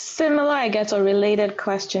similar, I guess, or related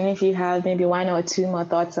question, if you have maybe one or two more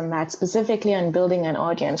thoughts on that, specifically on building an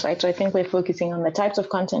audience, right? So I think we're focusing on the types of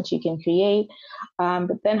content you can create,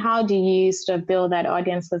 but then how do you sort of build that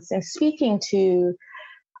audience? But since speaking to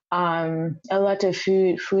a lot of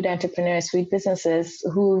food entrepreneurs, food businesses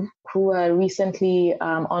who are recently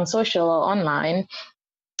on social or online,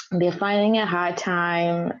 they're finding a hard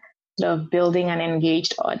time sort of building an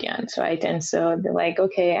engaged audience, right? And so they're like,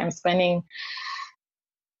 okay, I'm spending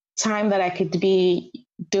time that I could be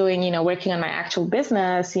doing, working on my actual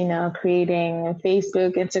business, creating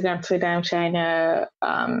Facebook, Instagram, Twitter, I'm trying to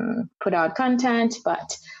put out content,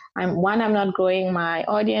 but I'm not growing my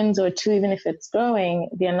audience, or two, even if it's growing,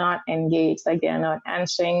 they're not engaged, like they're not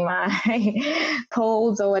answering my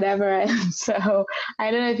polls or whatever. And so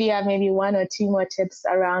I don't know if you have maybe one or two more tips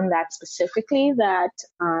around that specifically that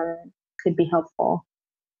could be helpful.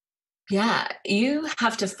 Yeah, you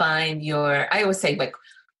have to find I always say, like,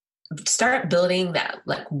 start building that,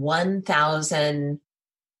 like, 1,000,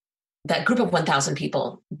 that group of 1,000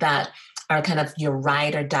 people that are kind of your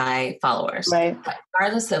ride or die followers. Right.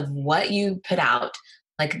 Regardless of what you put out,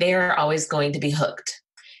 like, they're always going to be hooked.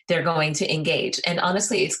 They're going to engage. And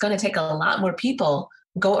honestly, it's going to take a lot more people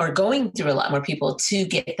going through a lot more people to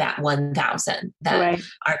get that 1,000 that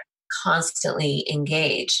are constantly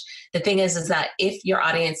engaged. The thing is that if your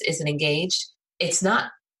audience isn't engaged, it's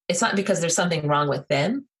not because there's something wrong with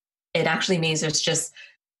them. It actually means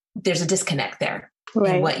there's a disconnect there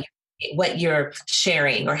in what you're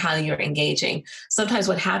sharing or how you're engaging. Sometimes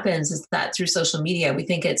what happens is that through social media, we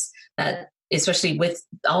think it's that, especially with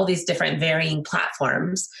all these different varying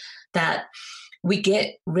platforms, that we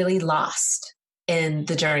get really lost in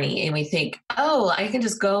the journey, and we think, oh, I can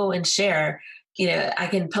just go and share, I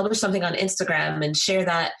can publish something on Instagram and share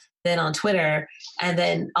that then on Twitter, and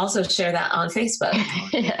then also share that on Facebook.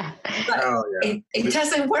 Yeah. But it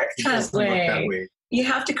doesn't work that way. You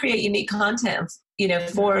have to create unique content,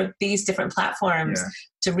 for these different platforms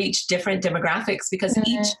to reach different demographics, because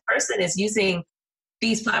each person is using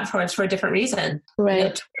these platforms for a different reason. Right.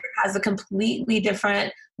 Twitter has a completely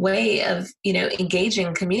different way of,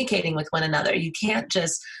 engaging, communicating with one another. You can't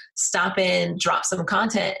just stop in, drop some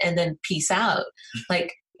content, and then peace out.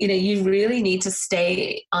 Like, you really need to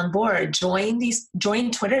stay on board.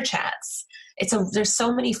 Join Twitter chats. There's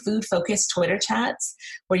so many food focused Twitter chats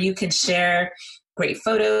where you can share great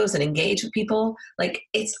photos and engage with people. Like,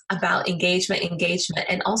 it's about engagement.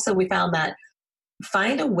 And also we found that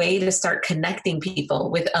find a way to start connecting people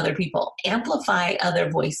with other people, amplify other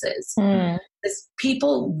voices. Because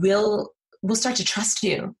people will start to trust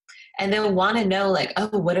you. And they'll want to know, like,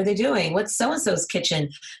 oh, what are they doing? What's so-and-so's kitchen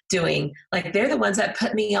doing? Like, they're the ones that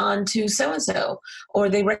put me on to so-and-so, or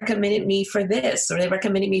they recommended me for this, or they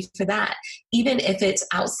recommended me for that, even if it's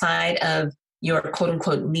outside of your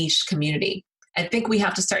quote-unquote niche community. I think we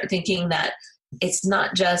have to start thinking that it's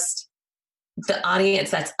not just the audience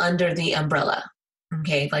that's under the umbrella,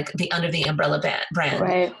 okay? Like under the umbrella brand.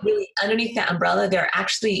 Right. Really, underneath that umbrella, there are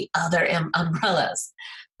actually other umbrellas,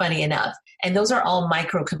 funny enough. And those are all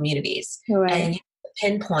micro communities. Right. And you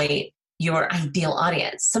pinpoint your ideal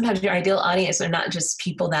audience. Sometimes your ideal audience are not just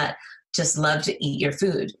people that just love to eat your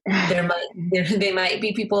food. They might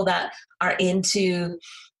be people that are into,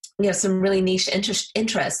 some really niche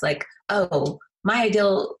interests. Like, oh, my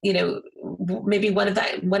ideal, maybe one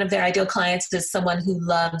of their ideal clients is someone who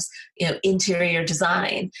loves, interior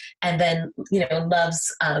design, and then,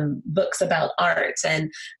 loves books about art,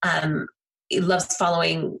 and loves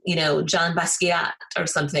following, John Basquiat or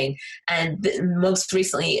something, and most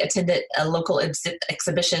recently attended a local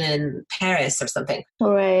exhibition in Paris or something.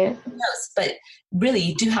 Right. But really,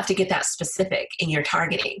 you do have to get that specific in your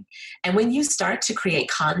targeting. And when you start to create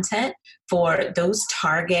content for those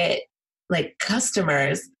target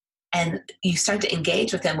customers, and you start to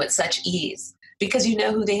engage with them with such ease, because you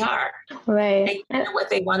know who they are. Right. And you know what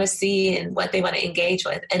they want to see and what they want to engage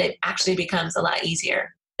with. And it actually becomes a lot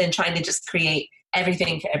easier than trying to just create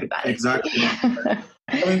everything for everybody. Exactly.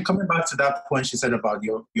 Coming back to that point she said about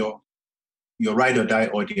your ride or die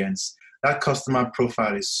audience, that customer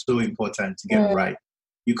profile is so important to get right.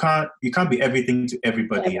 You can't be everything to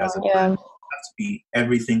everybody as a brand. You have to be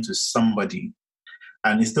everything to somebody.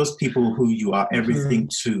 And it's those people who you are everything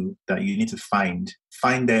to that you need to find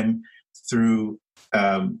them through,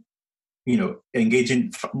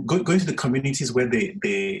 engaging, going to the communities where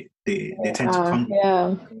they tend to come.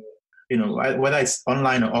 Yeah. Whether it's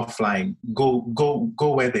online or offline,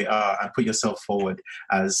 go where they are and put yourself forward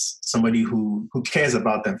as somebody who cares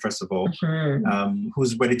about them, first of all,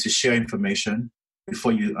 who's ready to share information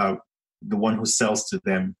before you are the one who sells to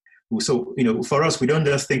them. So, for us, we don't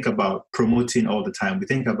just think about promoting all the time. We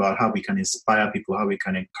think about how we can inspire people, how we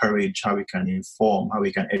can encourage, how we can inform, how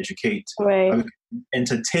we can educate, how we can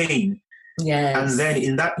entertain. Yes. And then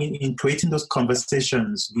in creating those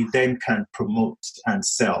conversations, we then can promote and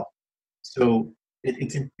sell. So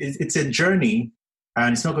it's a journey,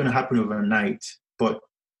 and it's not going to happen overnight. But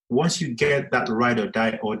once you get that ride or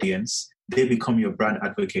die audience, they become your brand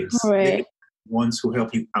advocates. Right. They're the ones who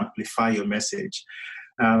help you amplify your message.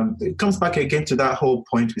 it comes back again to that whole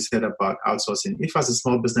point we said about outsourcing. If as a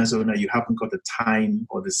small business owner, you haven't got the time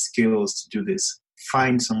or the skills to do this,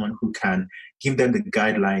 find someone who can. Give them the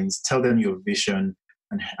guidelines, tell them your vision,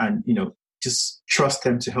 and just trust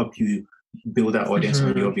them to help you build that audience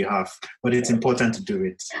on your behalf. But it's important to do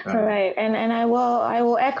it. Right. And I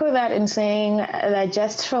will echo that in saying that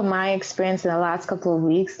just from my experience in the last couple of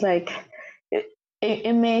weeks, like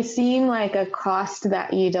it may seem like a cost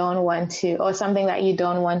that you don't want to, or something that you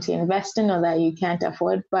don't want to invest in or that you can't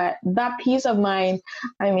afford. But that peace of mind,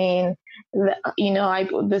 I mean,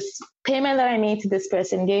 this payment that I made to this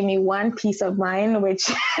person gave me one peace of mind, which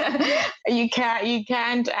you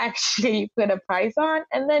can't actually put a price on.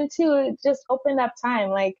 And then two, it just opened up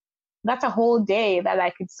time. Like that's a whole day that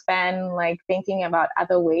I could spend like thinking about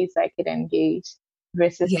other ways I could engage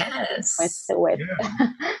versus with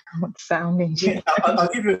sounding. Yeah, I'll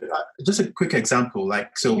give you just a quick example.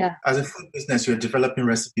 As a food business, you're developing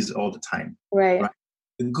recipes all the time. Right.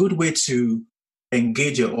 A good way to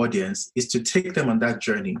engage your audience is to take them on that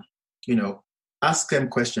journey. Ask them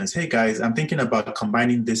questions. Hey guys, I'm thinking about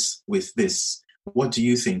combining this with this. What do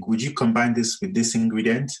you think? Would you combine this with this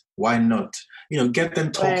ingredient? Why not? Get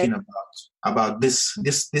them talking about this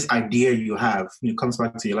idea you have. It comes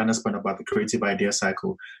back to Yolanda's point about the creative idea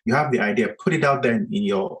cycle. You have the idea, put it out there in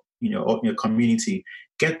your community.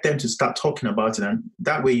 Get them to start talking about it, and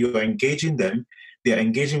that way you're engaging them. They're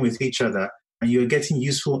engaging with each other, and you're getting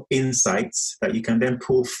useful insights that you can then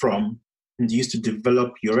pull from and use to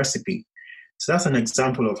develop your recipe. So that's an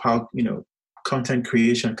example of how content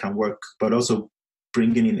creation can work, but also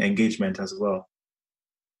bringing in engagement as well.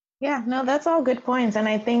 Yeah, no, that's all good points. And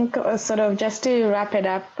I think sort of just to wrap it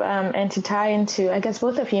up and to tie into, I guess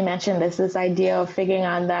both of you mentioned this idea of figuring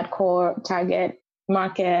out that core target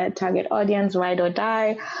market, target audience, ride or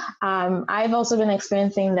die. I've also been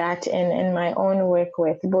experiencing that in my own work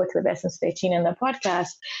with Essence 13 and the podcast,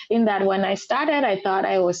 in that when I started, I thought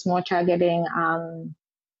I was more targeting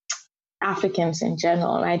Africans in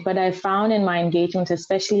general, right? But I found in my engagement,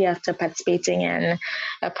 especially after participating in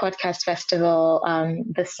a podcast festival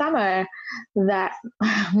this summer, that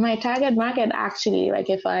my target market actually,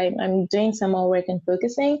 like if I'm doing some more work and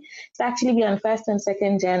focusing, it's actually be on first and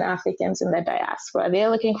second gen Africans in the diaspora.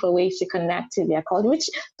 They're looking for ways to connect to their culture, which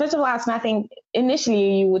first of all has nothing,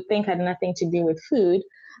 initially you would think had nothing to do with food.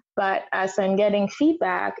 But as I'm getting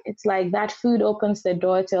feedback, it's like that food opens the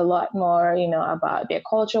door to a lot more, about their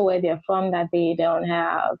culture, where they're from, that they don't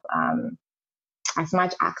have as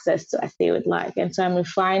much access to as they would like. And so I'm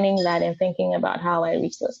refining that and thinking about how I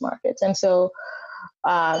reach those markets. And so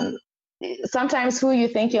sometimes who you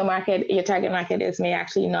think your target market is may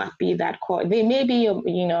actually not be that core. They may be,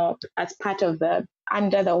 as part of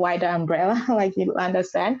under the wider umbrella, like Yolanda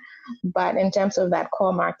said, but in terms of that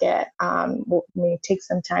core market, may take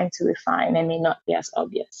some time to refine and may not be as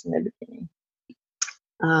obvious in the beginning.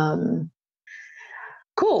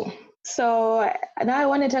 Cool. So now I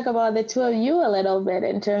want to talk about the two of you a little bit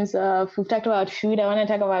in terms of, we've talked about food. I want to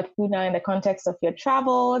talk about food now in the context of your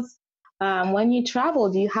travels. When you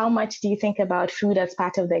travel, how much do you think about food as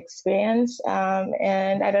part of the experience?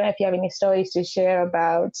 And I don't know if you have any stories to share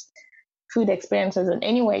about food experiences in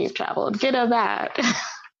any way you've traveled, good or bad.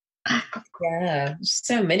 Yeah,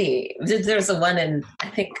 so many. There's a one in, I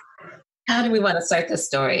think, how do we want to start this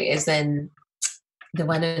story? Is in the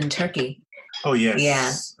one in Turkey. Oh,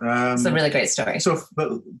 yes. Yeah, it's a really great story. So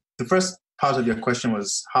the first part of your question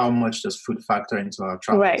was, how much does food factor into our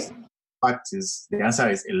travels? Right. The answer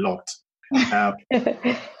is a lot.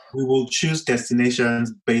 We will choose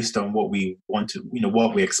destinations based on what we want to,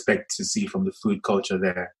 what we expect to see from the food culture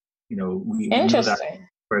there. We know that,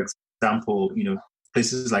 for example,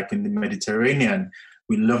 places like in the Mediterranean,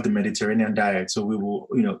 we love the Mediterranean diet. So we will,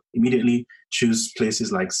 immediately choose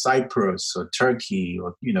places like Cyprus or Turkey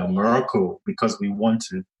or, Morocco, because we want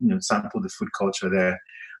to, sample the food culture there,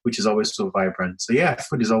 which is always so vibrant. So yeah,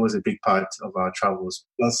 food is always a big part of our travels.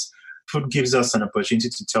 Plus, food gives us an opportunity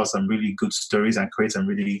to tell some really good stories and create some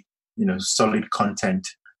really, solid content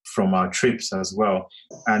from our trips as well.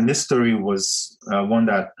 And this story was one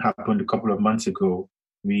that happened a couple of months ago.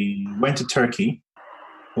 We went to Turkey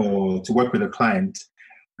to work with a client.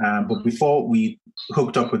 But before we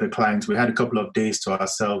hooked up with the client, we had a couple of days to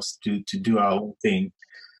ourselves to do our own thing.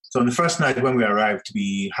 So on the first night when we arrived,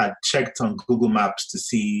 we had checked on Google Maps to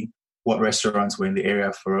see what restaurants were in the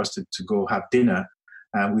area for us to go have dinner.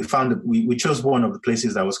 And we found that we chose one of the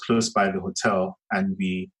places that was close by the hotel, and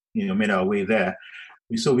we made our way there.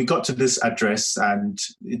 So we got to this address, and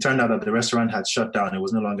it turned out that the restaurant had shut down. It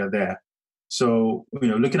was no longer there. So,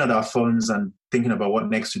 looking at our phones and thinking about what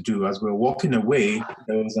next to do, as we were walking away,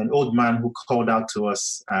 there was an old man who called out to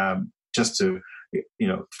us just to,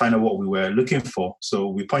 find out what we were looking for. So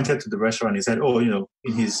we pointed to the restaurant. He said, in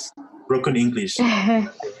his broken English,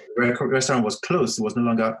 the restaurant was closed. It was no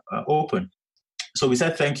longer open. So we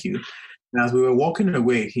said, thank you. And as we were walking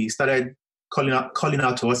away, he started calling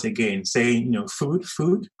out to us again, saying,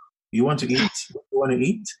 food. You want to eat? You want to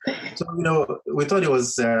eat? So, we thought it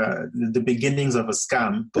was the beginnings of a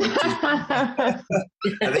scam. But I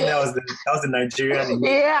think that was the Nigerian.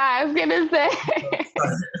 Yeah, I was gonna say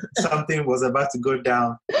something was about to go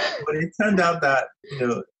down. But it turned out that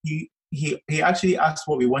he actually asked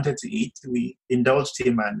what we wanted to eat. We indulged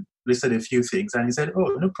him and listed a few things, and he said,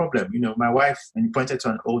 "Oh, no problem. My wife," and he pointed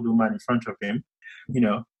to an old woman in front of him.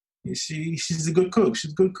 She's a good cook.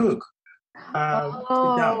 She's a good cook. Sit down.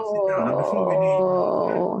 And before we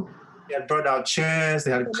knew, they had brought out chairs.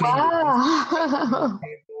 They had cleaned. Wow.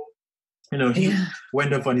 He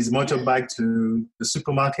went off on his motorbike to the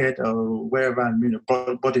supermarket or wherever, and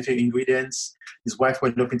bought a few ingredients. His wife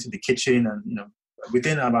went up into the kitchen, and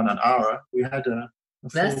within about an hour, we had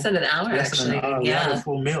less than an hour. We had a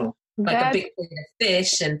full meal. Like a big plate of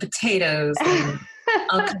fish and potatoes and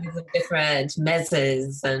all kinds of different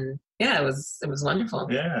mezes, and it was wonderful.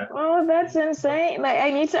 Yeah. Oh, that's insane! Like,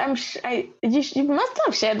 I need to. You must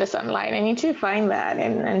have shared this online. I need to find that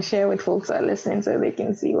and share with folks who are listening so they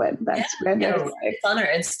can see what that spread is like. It's on our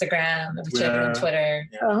Instagram. We share it on Twitter.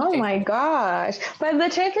 Yeah. Oh my gosh! But the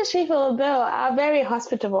Turkish people, though, are very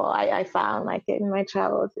hospitable. I found, like, in my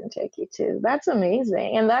travels in Turkey too. That's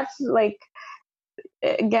amazing, and that's like.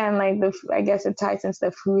 Again, like I guess it ties into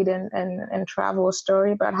the food and travel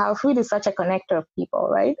story about how food is such a connector of people,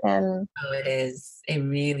 right? And it is. It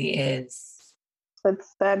really is.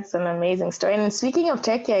 That's an amazing story. And speaking of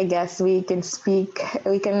Turkey, I guess we can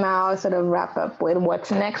now sort of wrap up with what's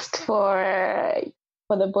next for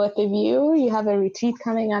the both of you. You have a retreat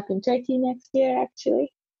coming up in Turkey next year,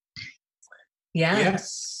 actually. Yeah.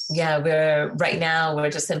 Yes. Yeah, we're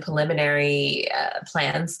just in preliminary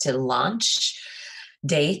plans to launch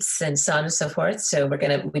dates and so on and so forth. So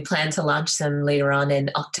we plan to launch them later on in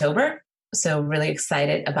October. So really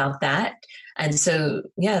excited about that. And so,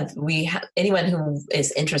 anyone who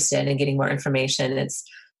is interested in getting more information, it's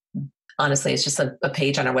just a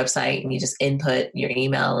page on our website, and you just input your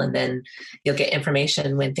email, and then you'll get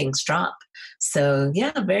information when things drop. So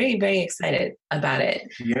very, very excited about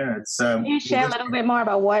it. Yeah. It's, can you share a little bit more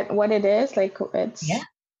about what it is? Like, it's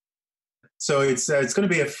So it's going to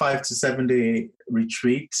be a 5 to 7 day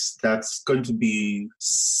retreat that's going to be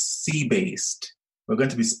sea-based. We're going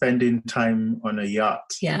to be spending time on a yacht.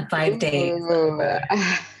 Yeah, 5 days.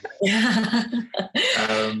 It's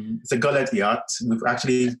a gullet yacht. We've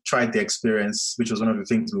actually tried the experience, which was one of the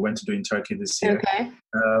things we went to do in Turkey this year. Okay.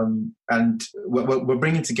 And we're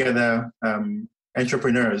bringing together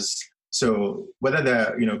entrepreneurs. So whether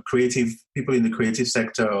they're creative people in the creative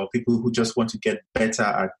sector or people who just want to get better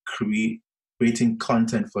at creating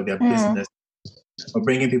content for their business, or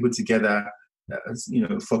bringing people together,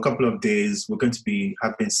 for a couple of days. We're going to be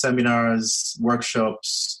having seminars,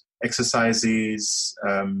 workshops, exercises,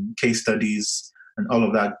 case studies, and all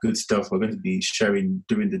of that good stuff we're going to be sharing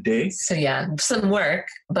during the day. So some work,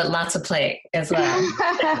 but lots of play as well.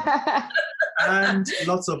 And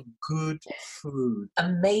lots of good food.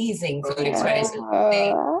 Amazing food experience.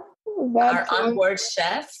 Our onboard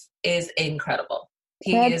chef is incredible.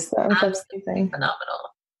 He is absolutely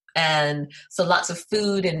phenomenal. And so lots of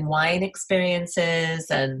food and wine experiences,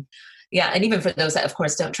 and even for those that of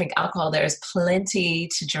course don't drink alcohol, there's plenty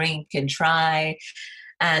to drink and try.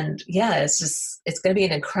 And it's going to be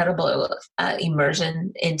an incredible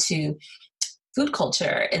immersion into food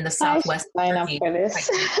culture in the Southwest. Sign up for this.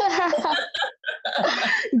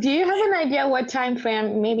 Do you have an idea what time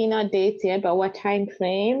frame? Maybe not dates yet, but what time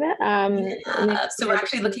frame? So we're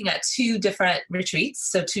actually looking at 2 different retreats,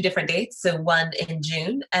 so 2 different dates. So one in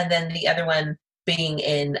June, and then the other one being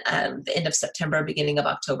in the end of September, beginning of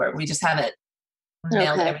October. We just haven't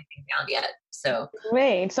nailed everything down yet. So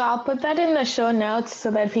great. So I'll put that in the show notes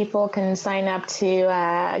so that people can sign up to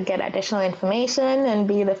get additional information and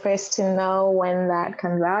be the first to know when that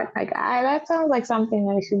comes out. Like, that sounds like something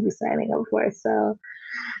I should be signing up for. So,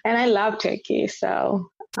 and I love Turkey,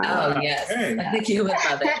 so. Yes, I think you would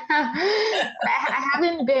love it.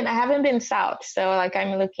 I haven't been south, so like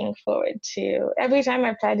I'm looking forward to. Every time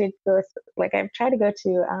I've tried to go, to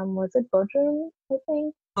was it Bodrum? I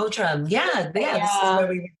think. Bodrum, this is where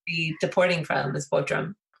we would be deporting from, is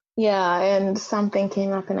Bodrum. Yeah, and something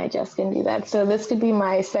came up and I just didn't do that. So this could be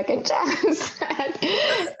my second chance at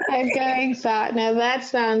going south. Now that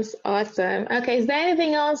sounds awesome. Okay, is there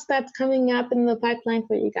anything else that's coming up in the pipeline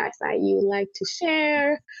for you guys that you would like to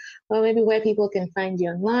share? Or maybe where people can find you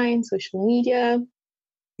online, social media?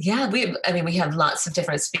 Yeah, we have lots of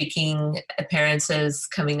different speaking appearances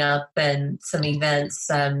coming up and some events.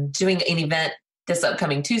 Doing an event this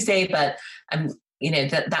upcoming Tuesday, but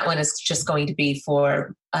that one is just going to be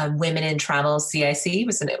for Women in Travel. CIC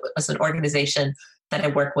was an organization that I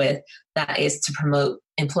work with that is to promote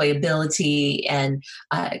employability and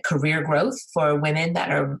career growth for women that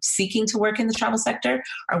are seeking to work in the travel sector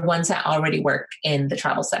or ones that already work in the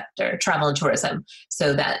travel sector, travel and tourism.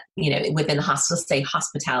 So that, within the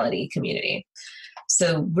hospitality community.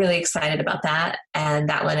 So really excited about that. And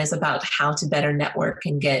that one is about how to better network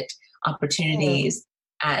and get opportunities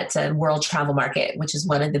at World Travel Market, which is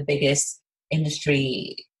one of the biggest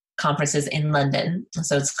industry conferences in London.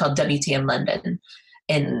 So it's called WTM London.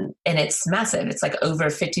 And it's massive. It's like over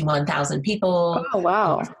 51,000 people. Oh,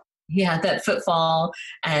 wow. Yeah, that footfall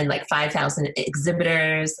and like 5,000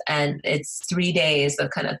 exhibitors. And it's 3 days of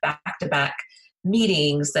kind of back-to-back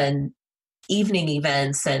meetings and evening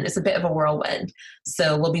events. And it's a bit of a whirlwind.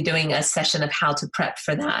 So we'll be doing a session of how to prep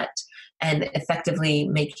for that and effectively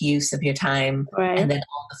make use of your time and then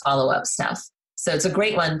all the follow-up stuff. So it's a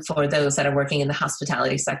great one for those that are working in the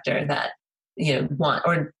hospitality sector that, want,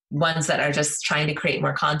 or ones that are just trying to create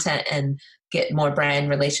more content and get more brand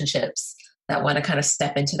relationships that want to kind of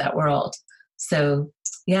step into that world. So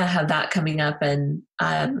yeah, have that coming up and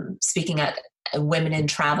speaking at a Women in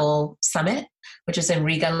Travel Summit, which is in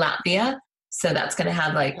Riga, Latvia. So that's going to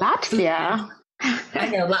have like Latvia. I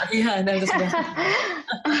know Latvia. I know this.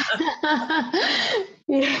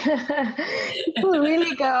 Yeah. People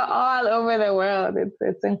really go all over the world.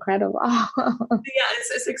 It's incredible. Yeah,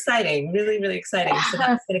 it's exciting. Really, really exciting. So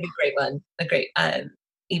that's going to be a great one. A great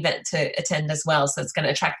event to attend as well. So it's going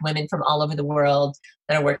to attract women from all over the world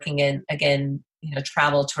that are working in, again,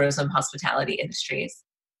 travel, tourism, hospitality industries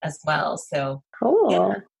as well. So cool.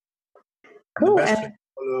 Yeah. Cool.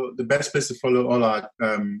 The best place to follow all our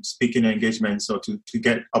speaking engagements or to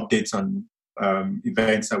get updates on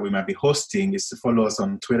events that we might be hosting is to follow us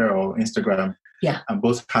on Twitter or Instagram. Yeah. And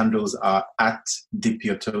both handles are at Dip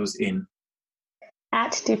Your Toes In.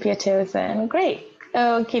 At Dip Your Toes In. Great.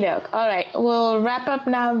 Okie doke. All right. We'll wrap up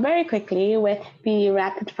now very quickly with the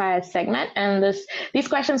rapid fire segment. And these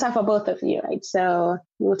questions are for both of you, right? So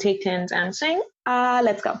we'll take turns answering.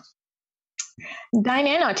 Let's go. Dine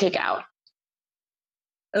in or take out?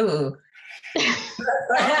 Ooh.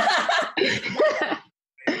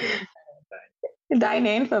 Dine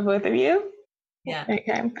in for both of you? Yeah.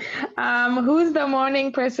 Okay. Who's the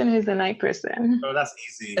morning person? Who's the night person? Oh, that's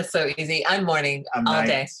easy. That's so easy. I'm morning all night.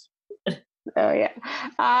 Day. Oh, yeah.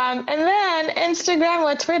 And then Instagram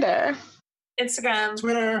or Twitter? Instagram.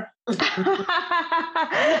 Twitter.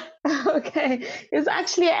 Okay. It's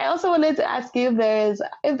actually, I also wanted to ask you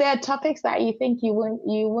if there are topics that you think you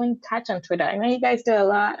wouldn't touch on Twitter. I know you guys do a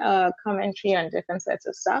lot of commentary on different sets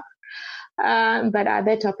of stuff. But are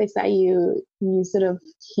there topics that you sort of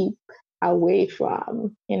keep away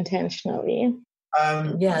from intentionally?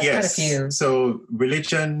 Yes. Quite a few. So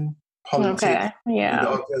religion, politics, okay. Yeah. the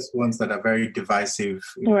obvious ones that are very divisive.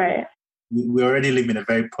 Right. We already live in a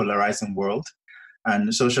very polarizing world,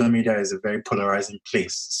 and social media is a very polarizing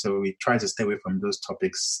place. So we try to stay away from those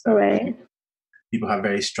topics that people have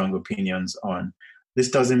very strong opinions on. This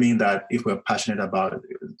doesn't mean that if we're passionate about,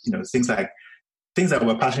 things that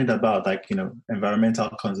we're passionate about, like, environmental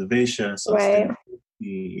conservation, sustainability,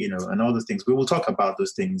 and all those things, we will talk about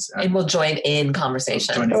those things. And we'll join in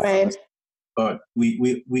conversation. Right. But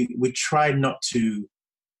we try not to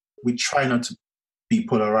be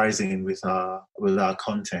polarizing with our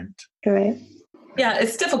content. Right. Yeah,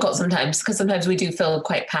 it's difficult sometimes because sometimes we do feel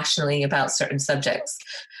quite passionately about certain subjects,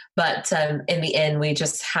 but in the end, we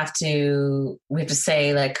just have to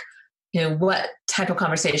say, like, what type of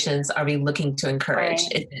conversations are we looking to encourage?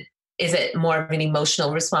 Right. Is it more of an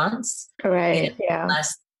emotional response? Right. Yeah.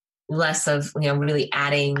 Less of really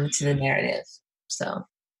adding to the narrative. So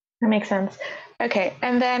that makes sense. Okay,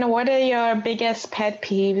 and then what are your biggest pet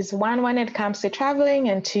peeves? 1, when it comes to traveling,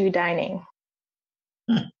 and 2, dining.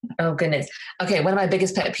 Oh, goodness. Okay, one of my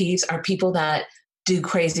biggest pet peeves are people that do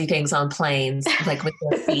crazy things on planes, like with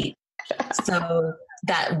their feet. So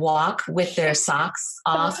that walk with their socks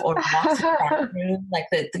off or walk to the bathroom, like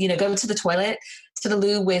go to the toilet, to the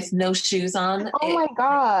loo with no shoes on. Oh my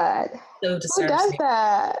God. So disturbs Who does me.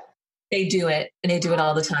 that? They do it, and they do it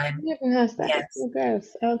all the time. Who does that? Yes. So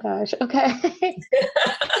gross. Oh gosh. Okay.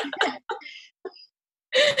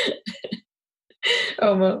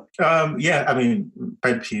 Yeah, I mean,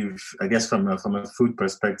 pet peeve, I guess from a food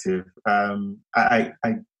perspective, I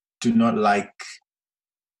do not like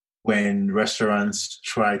when restaurants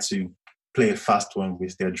try to play a fast one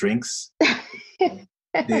with their drinks.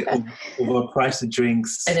 They overprice the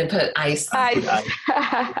drinks and then put ice. I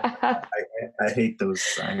hate those.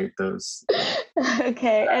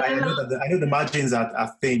 Okay. I know the margins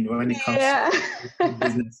are thin when it comes to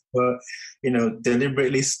business, but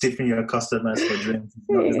deliberately stiffing your customers for drinks.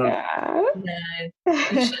 It's not.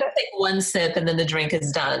 You should take one sip and then the drink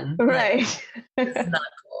is done. Right. It's not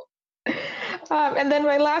cool. And then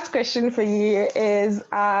my last question for you is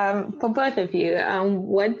for both of you.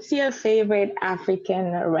 What's your favorite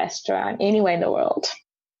African restaurant anywhere in the world?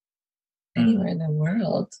 Anywhere in the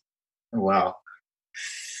world. Wow.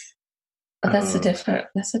 That's a difficult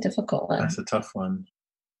one. That's a tough one.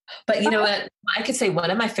 But you know what? I could say one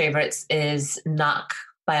of my favorites is Knock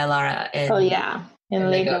by Alara in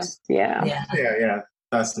Lagos. Yeah.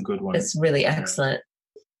 That's a good one. It's really excellent.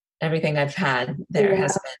 Everything I've had there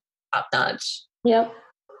has been top notch. Yep.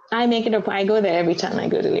 I make it up. I go there every time I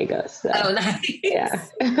go to Lagos. So. Oh, nice.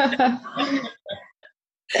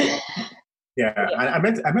 Yeah. I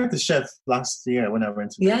met the chef last year when I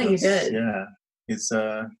went to Lagos. You did. Yeah. It's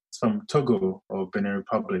from Togo or Benin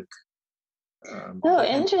Republic.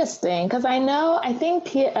 Interesting. Because I think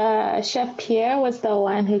Chef Pierre was the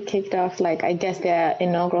one who kicked off, I guess, their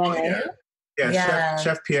inaugural menu. Yeah.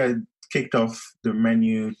 Chef Pierre kicked off the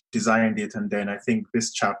menu, designed it, and then I think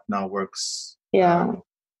this chap now works. For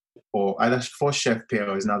Chef Pierre,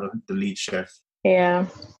 or is now the lead chef. Yeah.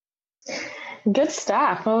 Good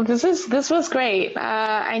stuff. Well, this was great.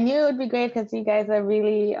 I knew it would be great because you guys are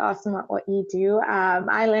really awesome at what you do.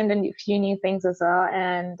 I learned a few new things as well,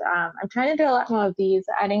 and I'm trying to do a lot more of these,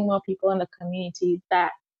 adding more people in the community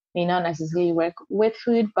that may not necessarily work with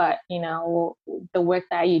food, but the work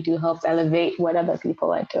that you do helps elevate what other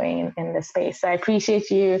people are doing in the space. So I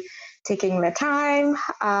appreciate you taking the time.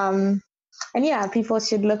 And people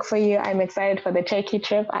should look for you. I'm excited for the Turkey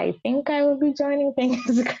trip. I think I will be joining,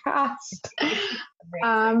 fingers crossed.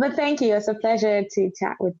 But thank you. It's a pleasure to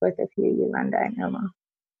chat with both of you, Yolanda and Ilma.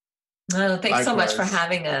 Oh, thanks so much for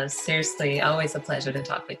having us. Seriously, always a pleasure to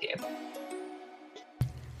talk with you.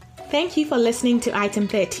 Thank you for listening to Item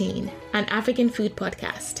 13, an African food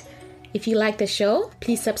podcast. If you like the show,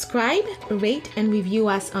 please subscribe, rate, and review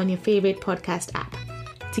us on your favorite podcast app.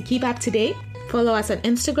 To keep up to date, follow us on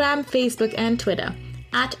Instagram, Facebook, and Twitter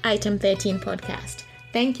at Item 13 Podcast.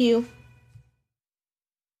 Thank you.